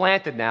we are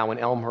planted now in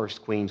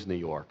Elmhurst, Queens, New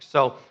York.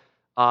 So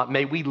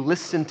may we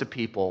listen to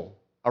people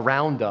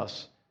around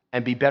us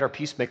and be better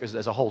peacemakers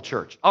as a whole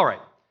church. All right,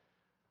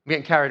 I'm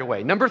getting carried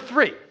away. Number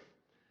 3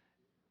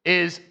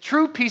 is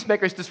true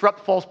peacemakers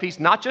disrupt false peace,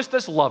 not just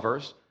as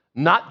lovers,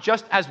 not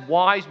just as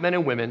wise men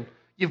and women.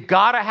 You've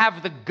got to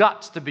have the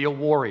guts to be a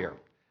warrior.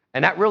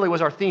 And that really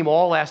was our theme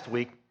all last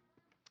week,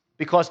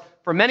 because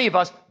for many of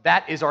us,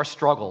 that is our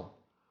struggle.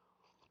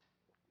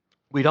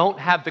 We don't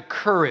have the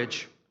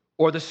courage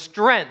or the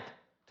strength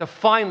to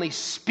finally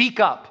speak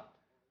up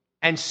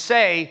and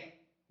say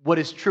what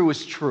is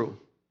true,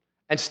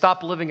 and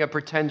stop living a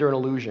pretender and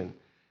illusion.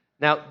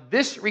 Now,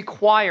 this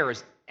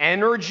requires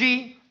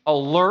energy,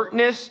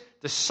 alertness,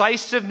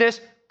 decisiveness,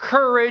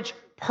 courage,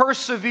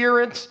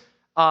 perseverance,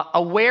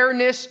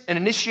 awareness, and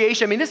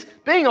initiation. I mean,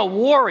 being a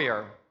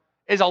warrior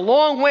is a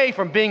long way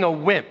from being a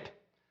wimp.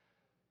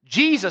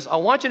 Jesus, I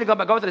want you to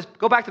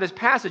go back to this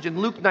passage in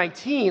Luke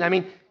 19. I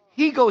mean,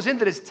 he goes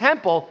into this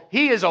temple.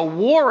 He is a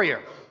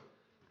warrior.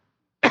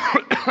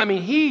 I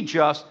mean, he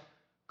just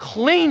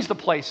cleans the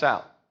place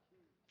out.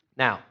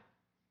 Now,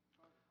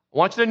 I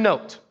want you to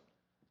note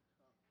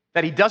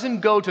that he doesn't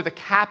go to the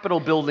Capitol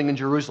building in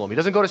Jerusalem. He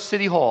doesn't go to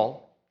City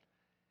Hall.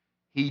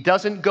 He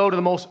doesn't go to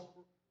the most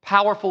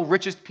powerful,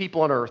 richest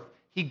people on earth.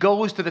 He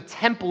goes to the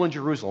temple in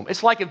Jerusalem.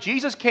 It's like if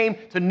Jesus came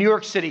to New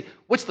York City,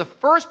 what's the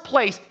first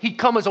place he'd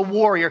come as a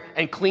warrior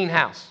and clean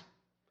house?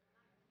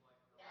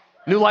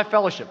 New Life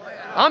Fellowship.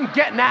 I'm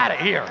getting at it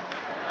here.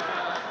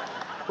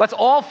 Let's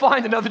all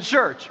find another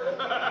church.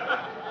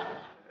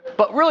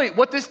 But really,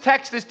 what this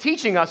text is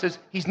teaching us is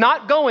he's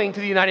not going to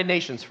the United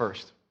Nations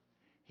first.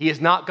 He is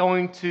not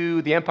going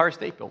to the Empire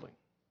State Building.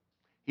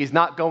 He's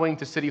not going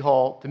to City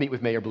Hall to meet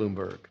with Mayor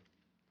Bloomberg.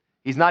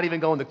 He's not even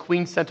going to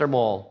Queens Center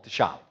Mall to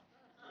shop.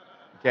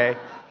 Okay?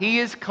 He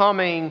is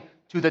coming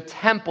to the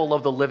temple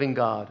of the living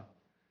God.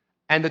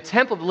 And the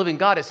temple of the living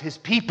God is his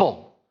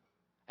people.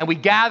 And we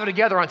gather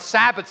together on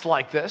Sabbaths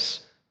like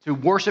this to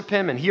worship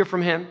him and hear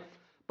from him.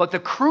 But the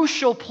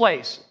crucial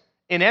place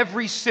in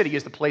every city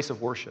is the place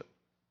of worship.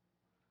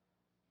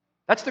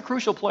 That's the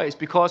crucial place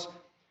because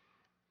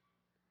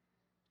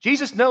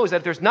Jesus knows that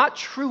if there's not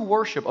true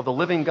worship of the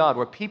living God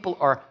where people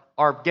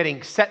are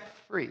getting set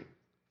free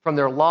from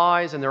their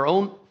lies and their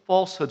own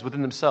falsehoods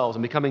within themselves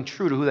and becoming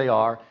true to who they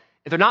are,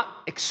 if they're not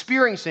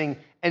experiencing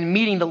and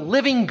meeting the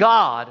living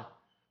God,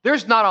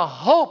 there's not a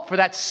hope for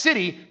that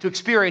city to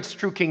experience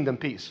true kingdom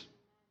peace.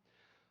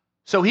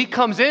 So he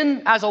comes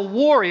in as a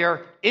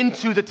warrior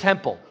into the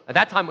temple. At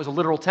that time, it was a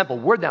literal temple.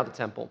 We're now the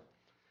temple.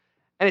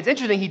 And it's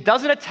interesting, he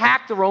doesn't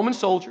attack the Roman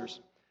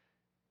soldiers.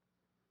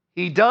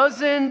 He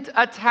doesn't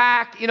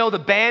attack,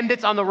 the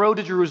bandits on the road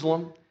to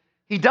Jerusalem.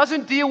 He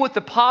doesn't deal with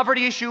the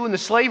poverty issue and the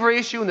slavery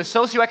issue and the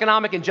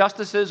socioeconomic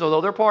injustices,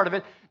 although they're part of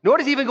it. Nor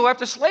does he even go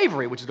after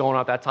slavery, which is going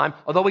on at that time,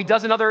 although he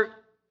does in other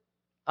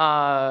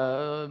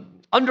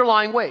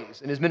underlying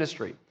ways in his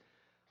ministry.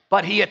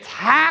 But he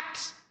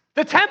attacks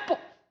the temple.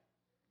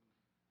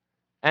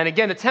 And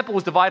again, the temple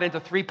was divided into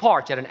three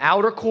parts. You had an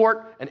outer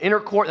court, an inner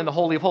court, and the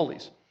Holy of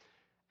Holies.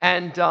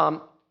 And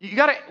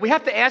we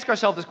have to ask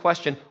ourselves this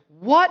question: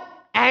 what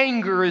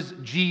angers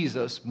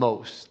Jesus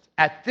most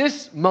at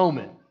this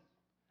moment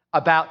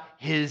about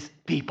his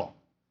people?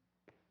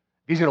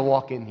 He's going to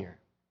walk in here.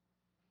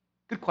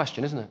 Good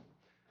question, isn't it?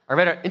 I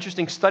read an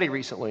interesting study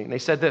recently, and they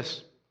said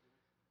this,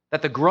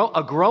 that a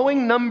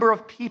growing number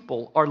of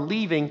people are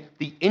leaving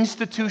the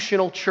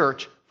institutional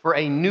church for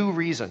a new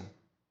reason.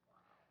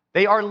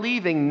 They are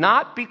leaving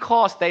not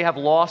because they have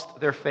lost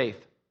their faith.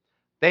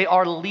 They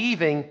are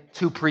leaving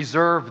to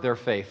preserve their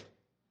faith.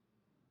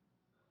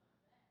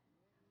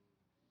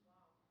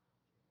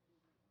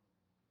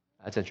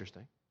 That's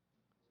interesting.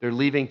 They're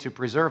leaving to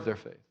preserve their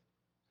faith.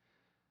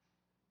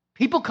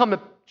 People come to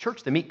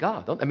church to meet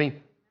God.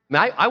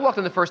 I walked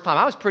in the first time.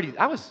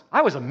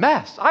 I was a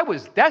mess. I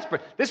was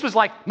desperate. This was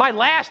like my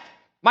last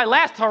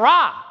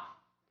hurrah.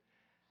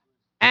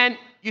 And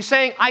you're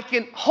saying I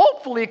can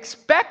hopefully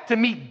expect to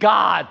meet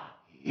God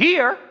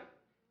here.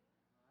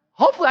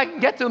 Hopefully I can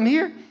get to him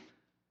here.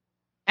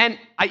 And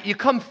you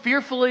come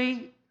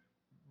fearfully,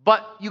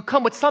 but you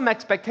come with some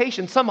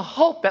expectation, some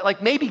hope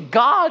that maybe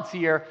God's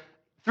here.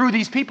 Through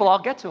these people, I'll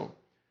get to him.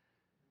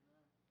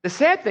 The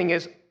sad thing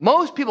is,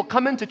 most people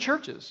come into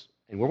churches,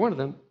 and we're one of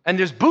them, and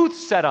there's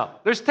booths set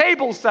up. There's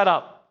tables set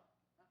up,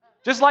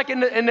 just like in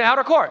the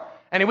outer court.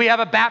 And we have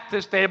a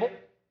Baptist table.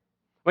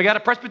 We got a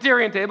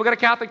Presbyterian table. We got a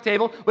Catholic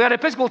table. We got an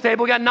Episcopal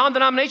table. We got a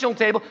non-denominational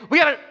table. We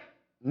got a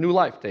New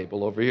Life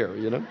table over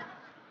here,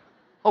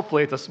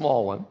 Hopefully it's a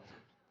small one.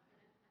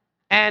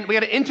 And we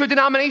got an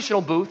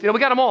interdenominational booth. We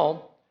got them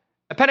all.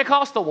 A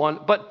Pentecostal one,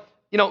 but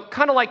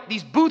kind of like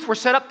these booths were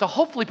set up to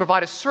hopefully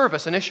provide a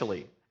service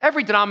initially.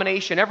 Every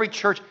denomination, every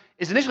church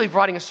is initially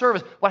providing a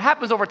service. What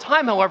happens over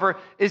time, however,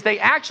 is they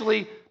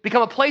actually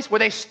become a place where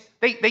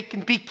they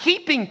can be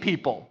keeping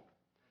people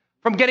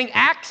from getting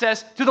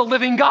access to the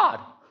living God.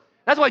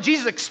 That's why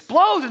Jesus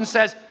explodes and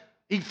says,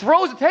 he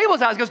throws the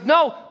tables out. He goes,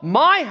 no,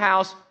 my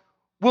house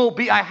will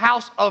be a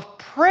house of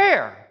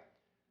prayer.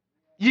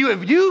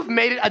 You've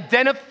made it a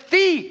den of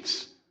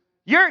thieves.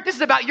 This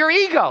is about your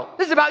ego.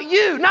 This is about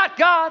you, not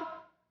God.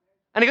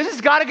 And he goes, this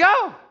has got to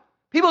go.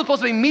 People are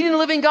supposed to be meeting the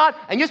living God,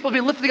 and you're supposed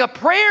to be lifting up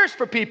prayers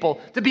for people,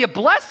 to be a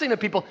blessing to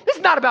people. This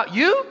is not about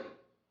you.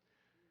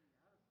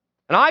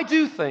 And I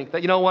do think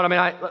that,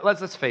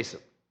 let's face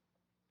it.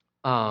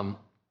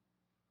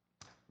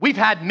 We've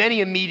had many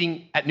a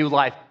meeting at New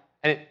Life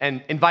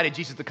and invited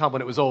Jesus to come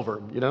when it was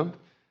over,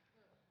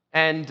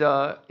 And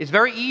it's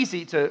very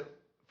easy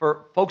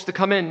for folks to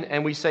come in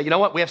and we say,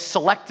 we have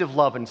selective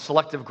love and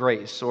selective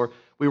grace, or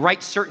we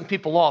write certain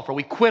people off, or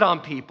we quit on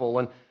people,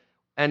 and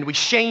and we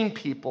shame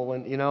people,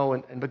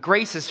 but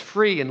grace is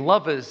free and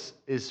love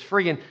is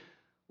free. And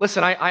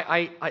listen,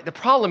 the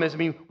problem is,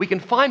 we can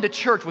find a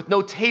church with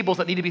no tables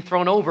that need to be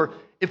thrown over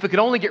if we could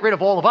only get rid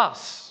of all of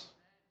us.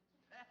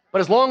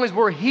 But as long as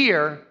we're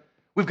here,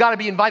 we've got to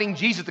be inviting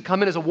Jesus to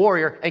come in as a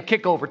warrior and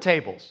kick over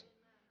tables.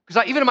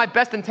 Because even in my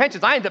best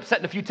intentions, I end up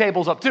setting a few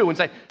tables up too and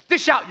say,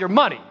 dish out your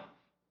money.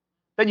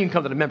 Then you can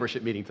come to the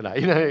membership meeting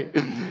tonight.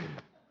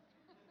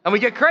 And we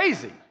get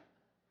crazy.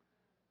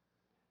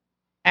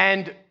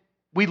 And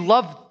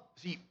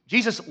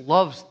Jesus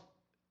loves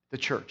the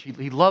church.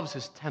 He loves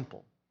his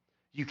temple.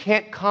 You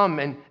can't come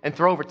and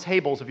throw over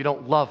tables if you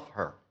don't love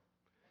her.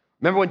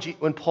 Remember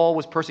when Paul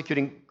was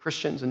persecuting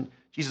Christians and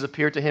Jesus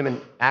appeared to him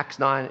in Acts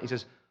 9? He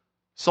says,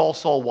 Saul,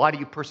 Saul, why do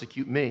you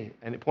persecute me?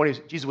 And the point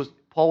is,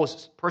 Paul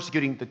was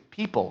persecuting the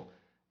people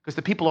because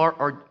the people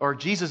are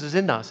Jesus is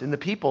in us, in the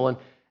people.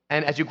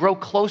 And as you grow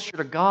closer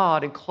to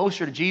God and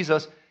closer to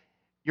Jesus,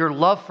 your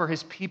love for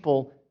his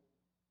people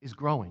is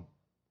growing.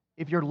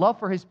 If your love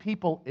for his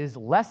people is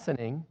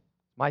lessening,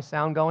 my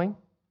sound going?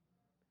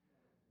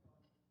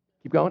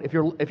 Keep going.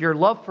 If your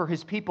love for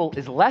his people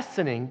is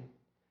lessening,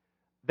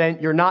 then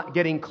you're not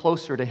getting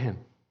closer to him.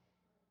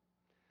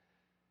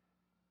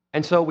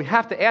 And so we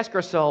have to ask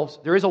ourselves,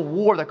 there is a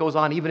war that goes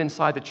on even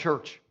inside the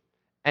church,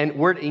 and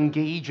we're to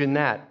engage in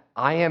that.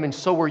 I am, and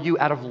so are you,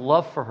 out of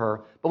love for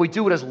her. But we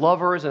do it as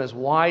lovers and as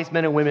wise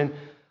men and women,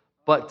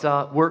 but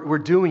we're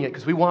doing it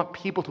because we want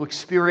people to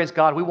experience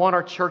God. We want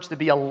our church to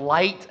be a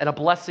light and a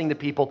blessing to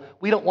people.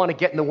 We don't want to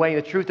get in the way.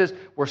 The truth is,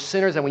 we're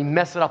sinners and we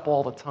mess it up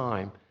all the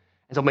time.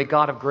 And so may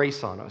God have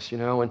grace on us,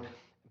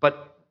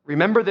 But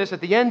remember this,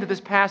 at the end of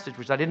this passage,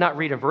 which I did not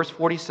read in verse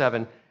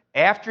 47,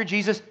 after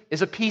Jesus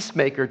is a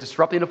peacemaker,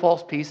 disrupting the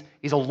false peace,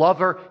 he's a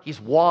lover, he's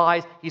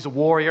wise, he's a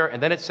warrior.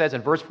 And then it says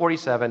in verse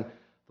 47,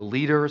 the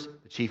leaders,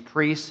 the chief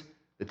priests,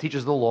 the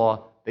teachers of the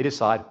law, they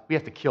decide, we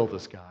have to kill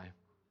this guy.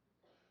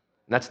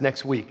 And that's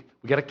next week.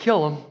 We got to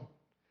kill him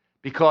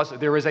because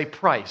there is a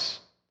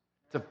price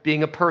to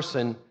being a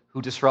person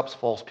who disrupts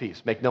false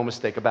peace. Make no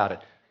mistake about it.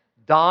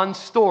 Don's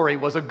story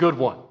was a good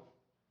one.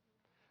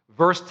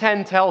 Verse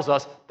 10 tells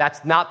us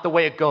that's not the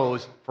way it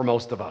goes for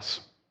most of us.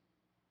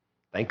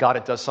 Thank God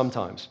it does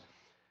sometimes.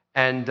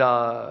 And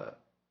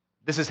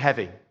this is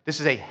heavy. This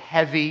is a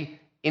heavy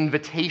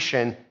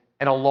invitation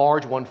and a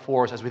large one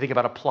for us as we think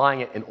about applying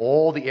it in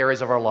all the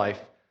areas of our life,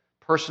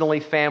 personally,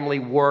 family,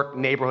 work,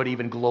 neighborhood,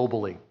 even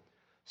globally.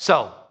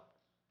 So,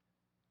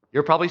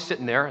 you're probably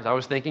sitting there, as I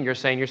was thinking, you're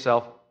saying to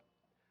yourself,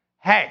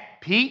 hey,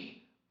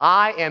 Pete,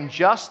 I am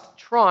just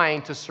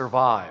trying to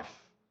survive.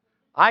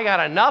 I got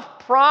enough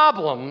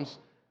problems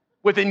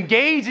with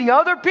engaging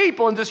other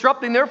people and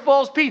disrupting their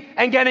false peace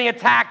and getting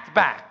attacked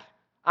back.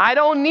 I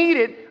don't need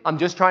it. I'm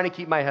just trying to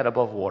keep my head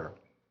above water.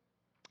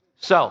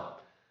 So,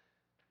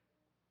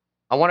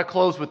 I want to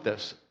close with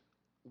this.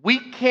 We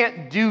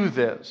can't do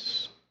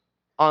this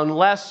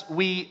unless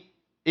we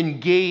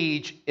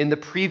engage in the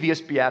previous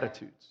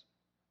Beatitudes,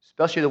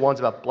 especially the ones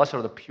about blessed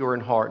are the pure in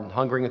heart and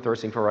hungering and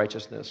thirsting for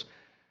righteousness.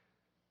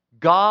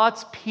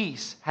 God's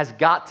peace has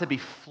got to be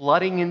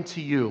flooding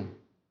into you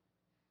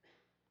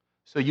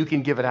so you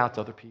can give it out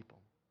to other people.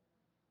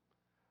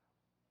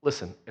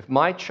 Listen, if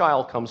my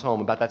child comes home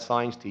about that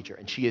science teacher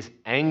and she is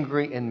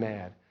angry and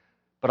mad,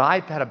 but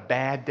I've had a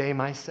bad day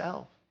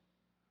myself,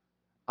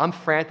 I'm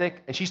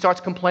frantic, and she starts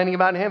complaining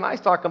about him, I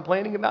start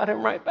complaining about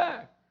him right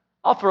back.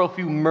 I'll throw a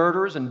few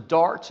murders and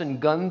darts and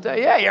guns at,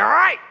 yeah, you're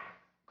right,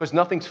 because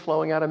nothing's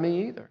flowing out of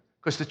me either,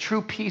 because the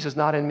true peace is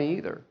not in me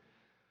either.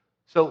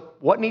 So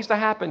what needs to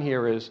happen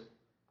here is,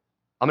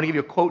 I'm going to give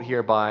you a quote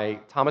here by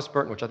Thomas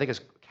Merton, which I think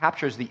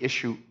captures the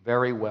issue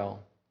very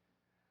well.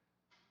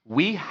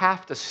 We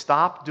have to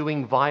stop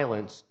doing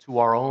violence to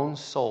our own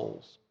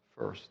souls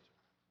first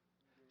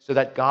so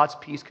that God's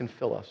peace can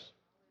fill us.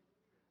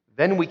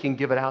 Then we can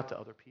give it out to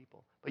other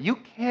people. But you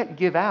can't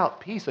give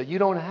out peace that you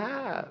don't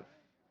have.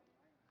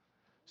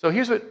 So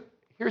here's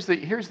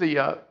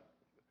the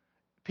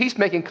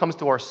peacemaking comes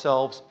to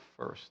ourselves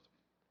first.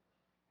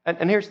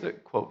 And here's the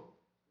quote.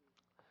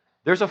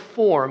 There's a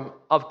form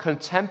of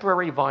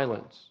contemporary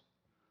violence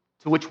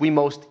to which we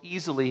most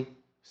easily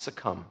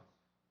succumb.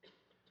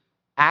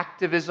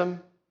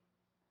 Activism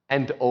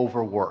and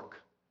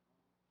overwork.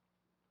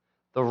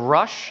 The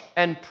rush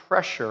and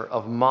pressure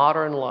of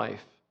modern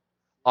life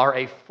are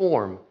a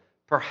form,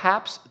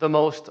 perhaps the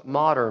most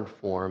modern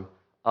form,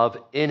 of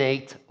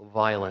innate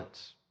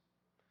violence.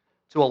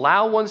 To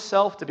allow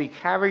oneself to be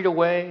carried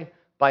away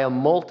by a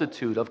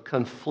multitude of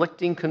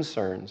conflicting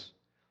concerns,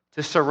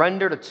 to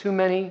surrender to too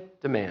many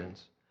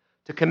demands,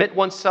 to commit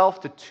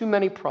oneself to too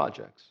many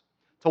projects,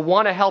 to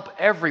want to help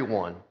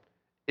everyone,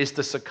 is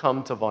to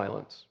succumb to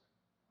violence.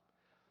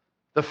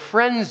 The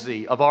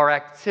frenzy of our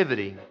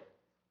activity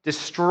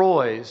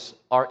destroys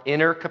our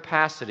inner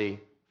capacity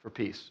for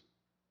peace.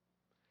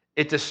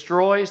 It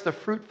destroys the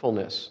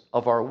fruitfulness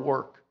of our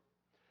work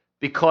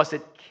because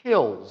it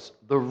kills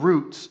the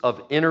roots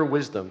of inner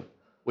wisdom,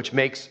 which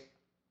makes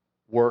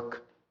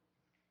work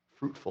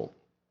fruitful.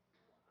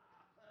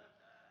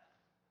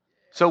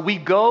 So we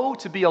go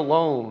to be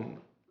alone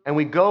And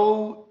we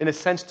go, in a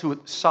sense, to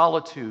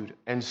solitude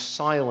and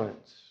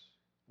silence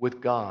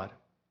with God,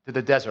 to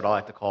the desert, I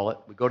like to call it.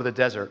 We go to the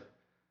desert,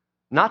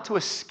 not to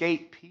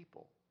escape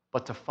people,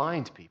 but to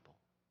find people.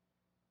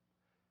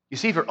 You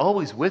see, if you're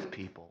always with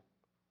people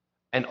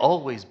and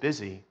always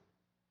busy,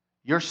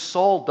 your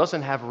soul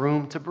doesn't have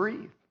room to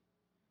breathe.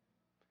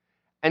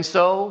 And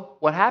so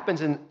what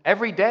happens in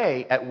every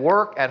day, at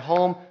work, at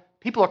home,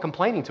 people are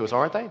complaining to us,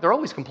 aren't they? They're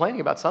always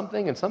complaining about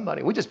something and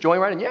somebody. We just join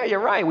right in. Yeah, you're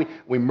right.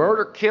 We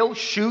murder, kill,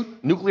 shoot,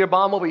 nuclear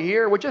bomb over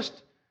here. We're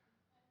just...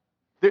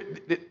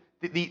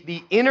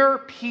 The inner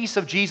peace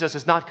of Jesus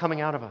is not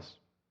coming out of us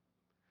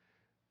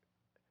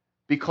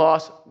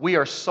because we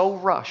are so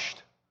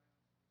rushed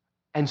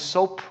and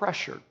so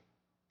pressured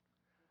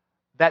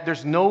that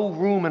there's no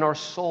room in our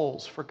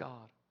souls for God.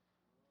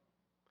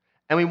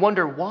 And we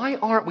wonder, why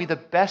aren't we the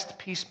best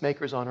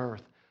peacemakers on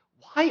earth?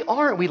 Why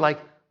aren't we like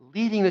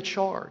leading the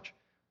charge?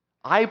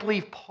 I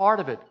believe part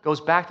of it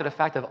goes back to the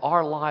fact that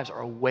our lives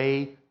are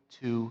way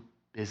too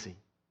busy.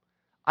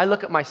 I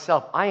look at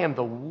myself, I am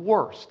the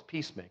worst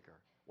peacemaker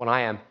when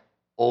I am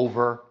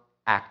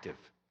overactive.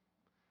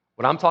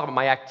 When I'm talking about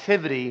my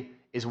activity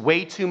is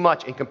way too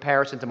much in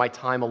comparison to my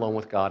time alone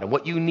with God. And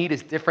what you need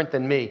is different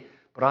than me.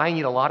 But I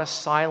need a lot of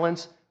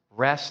silence,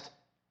 rest,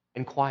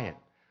 and quiet.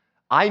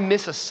 I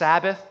miss a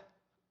Sabbath,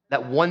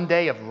 that one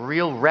day of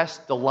real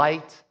rest,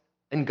 delight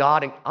in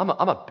God. And I'm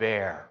a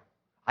bear.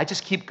 I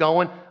just keep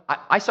going.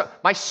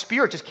 My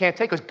spirit just can't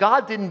take it because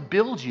God didn't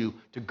build you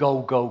to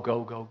go, go,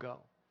 go, go, go.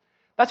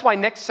 That's why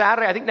next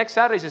Saturday, I think next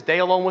Saturday is his day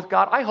alone with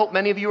God. I hope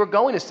many of you are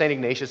going to St.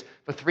 Ignatius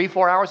for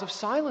 3-4 hours of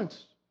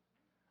silence.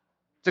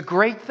 It's a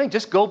great thing.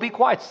 Just go be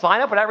quiet.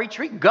 Sign up for that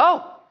retreat.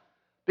 Go.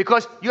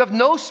 Because you have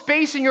no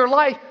space in your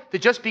life to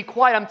just be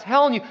quiet. I'm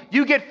telling you,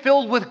 you get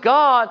filled with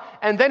God,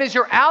 and then as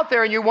you're out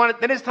there and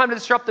then it's time to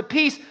disrupt the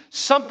peace,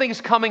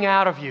 something's coming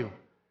out of you.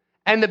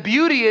 And the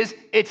beauty is,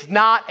 it's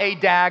not a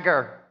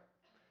dagger.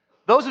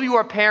 Those of you who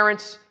are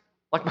parents,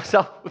 like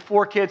myself with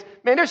 4 kids,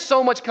 man, there's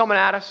so much coming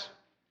at us.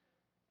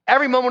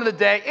 Every moment of the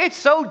day, it's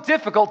so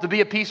difficult to be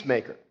a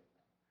peacemaker.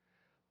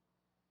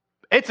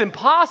 It's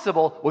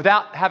impossible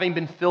without having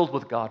been filled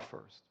with God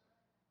first.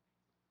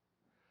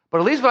 But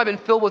at least when I've been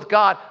filled with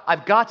God,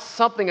 I've got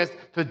something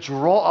to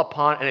draw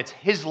upon, and it's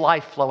His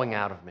life flowing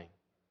out of me.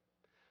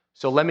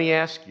 So let me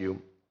ask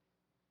you,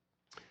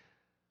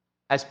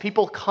 as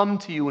people come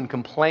to you and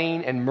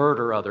complain and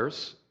murder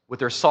others with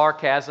their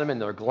sarcasm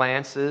and their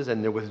glances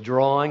and their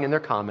withdrawing and their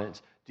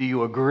comments, do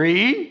you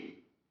agree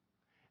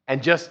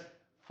and just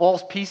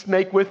false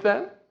peacemake with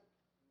them?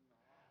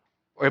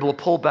 Or able to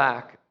pull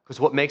back? Because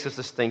what makes us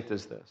distinct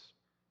is this.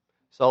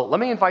 So let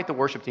me invite the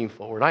worship team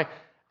forward.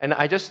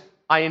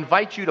 I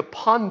invite you to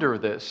ponder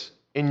this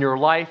in your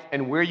life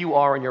and where you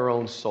are in your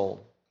own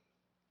soul.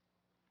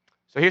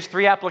 So here's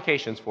 3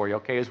 applications for you,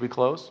 okay, as we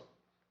close.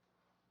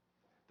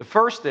 The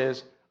first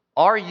is,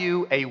 are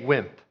you a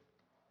wimp?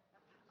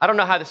 I don't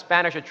know how the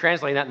Spanish are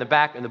translating that in the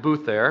back in the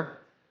booth there,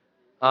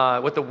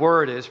 what the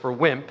word is for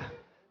wimp.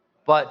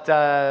 But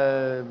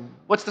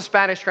what's the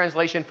Spanish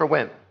translation for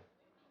wimp?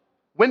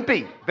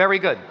 Wimpy. Very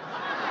good.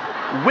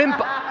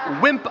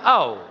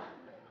 Wimp-o.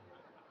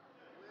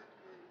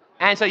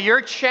 And so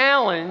your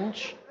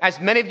challenge, as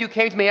many of you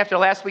came to me after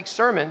last week's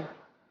sermon,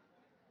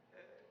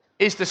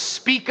 is to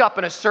speak up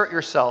and assert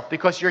yourself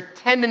because your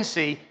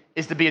tendency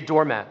is to be a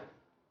doormat.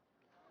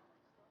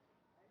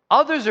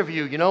 Others of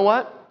you, you know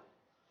what?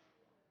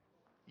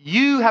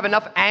 You have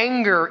enough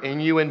anger in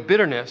you and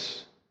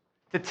bitterness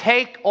to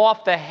take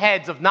off the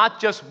heads of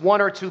not just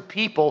 1 or 2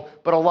 people,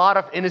 but a lot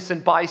of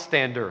innocent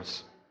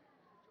bystanders.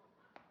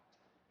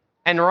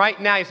 And right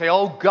now you say,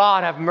 oh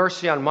God, have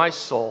mercy on my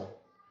soul.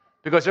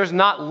 Because there's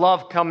not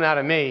love coming out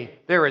of me,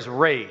 there is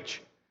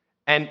rage.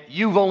 And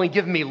you've only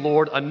given me,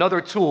 Lord,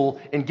 another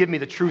tool and give me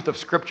the truth of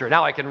Scripture.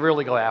 Now I can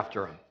really go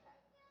after him.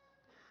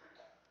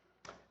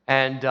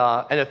 And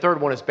the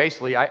third one is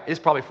basically, is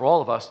probably for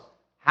all of us,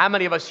 how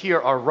many of us here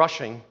are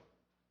rushing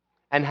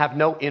and have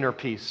no inner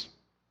peace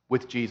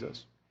with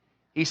Jesus?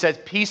 He says,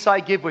 peace I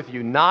give with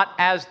you, not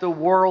as the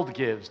world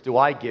gives do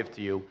I give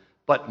to you,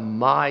 but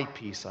my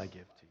peace I give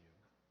to you.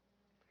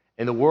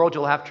 In the world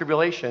you'll have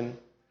tribulation,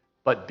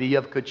 but be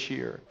of good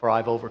cheer, for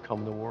I've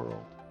overcome the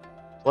world.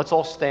 So let's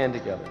all stand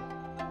together.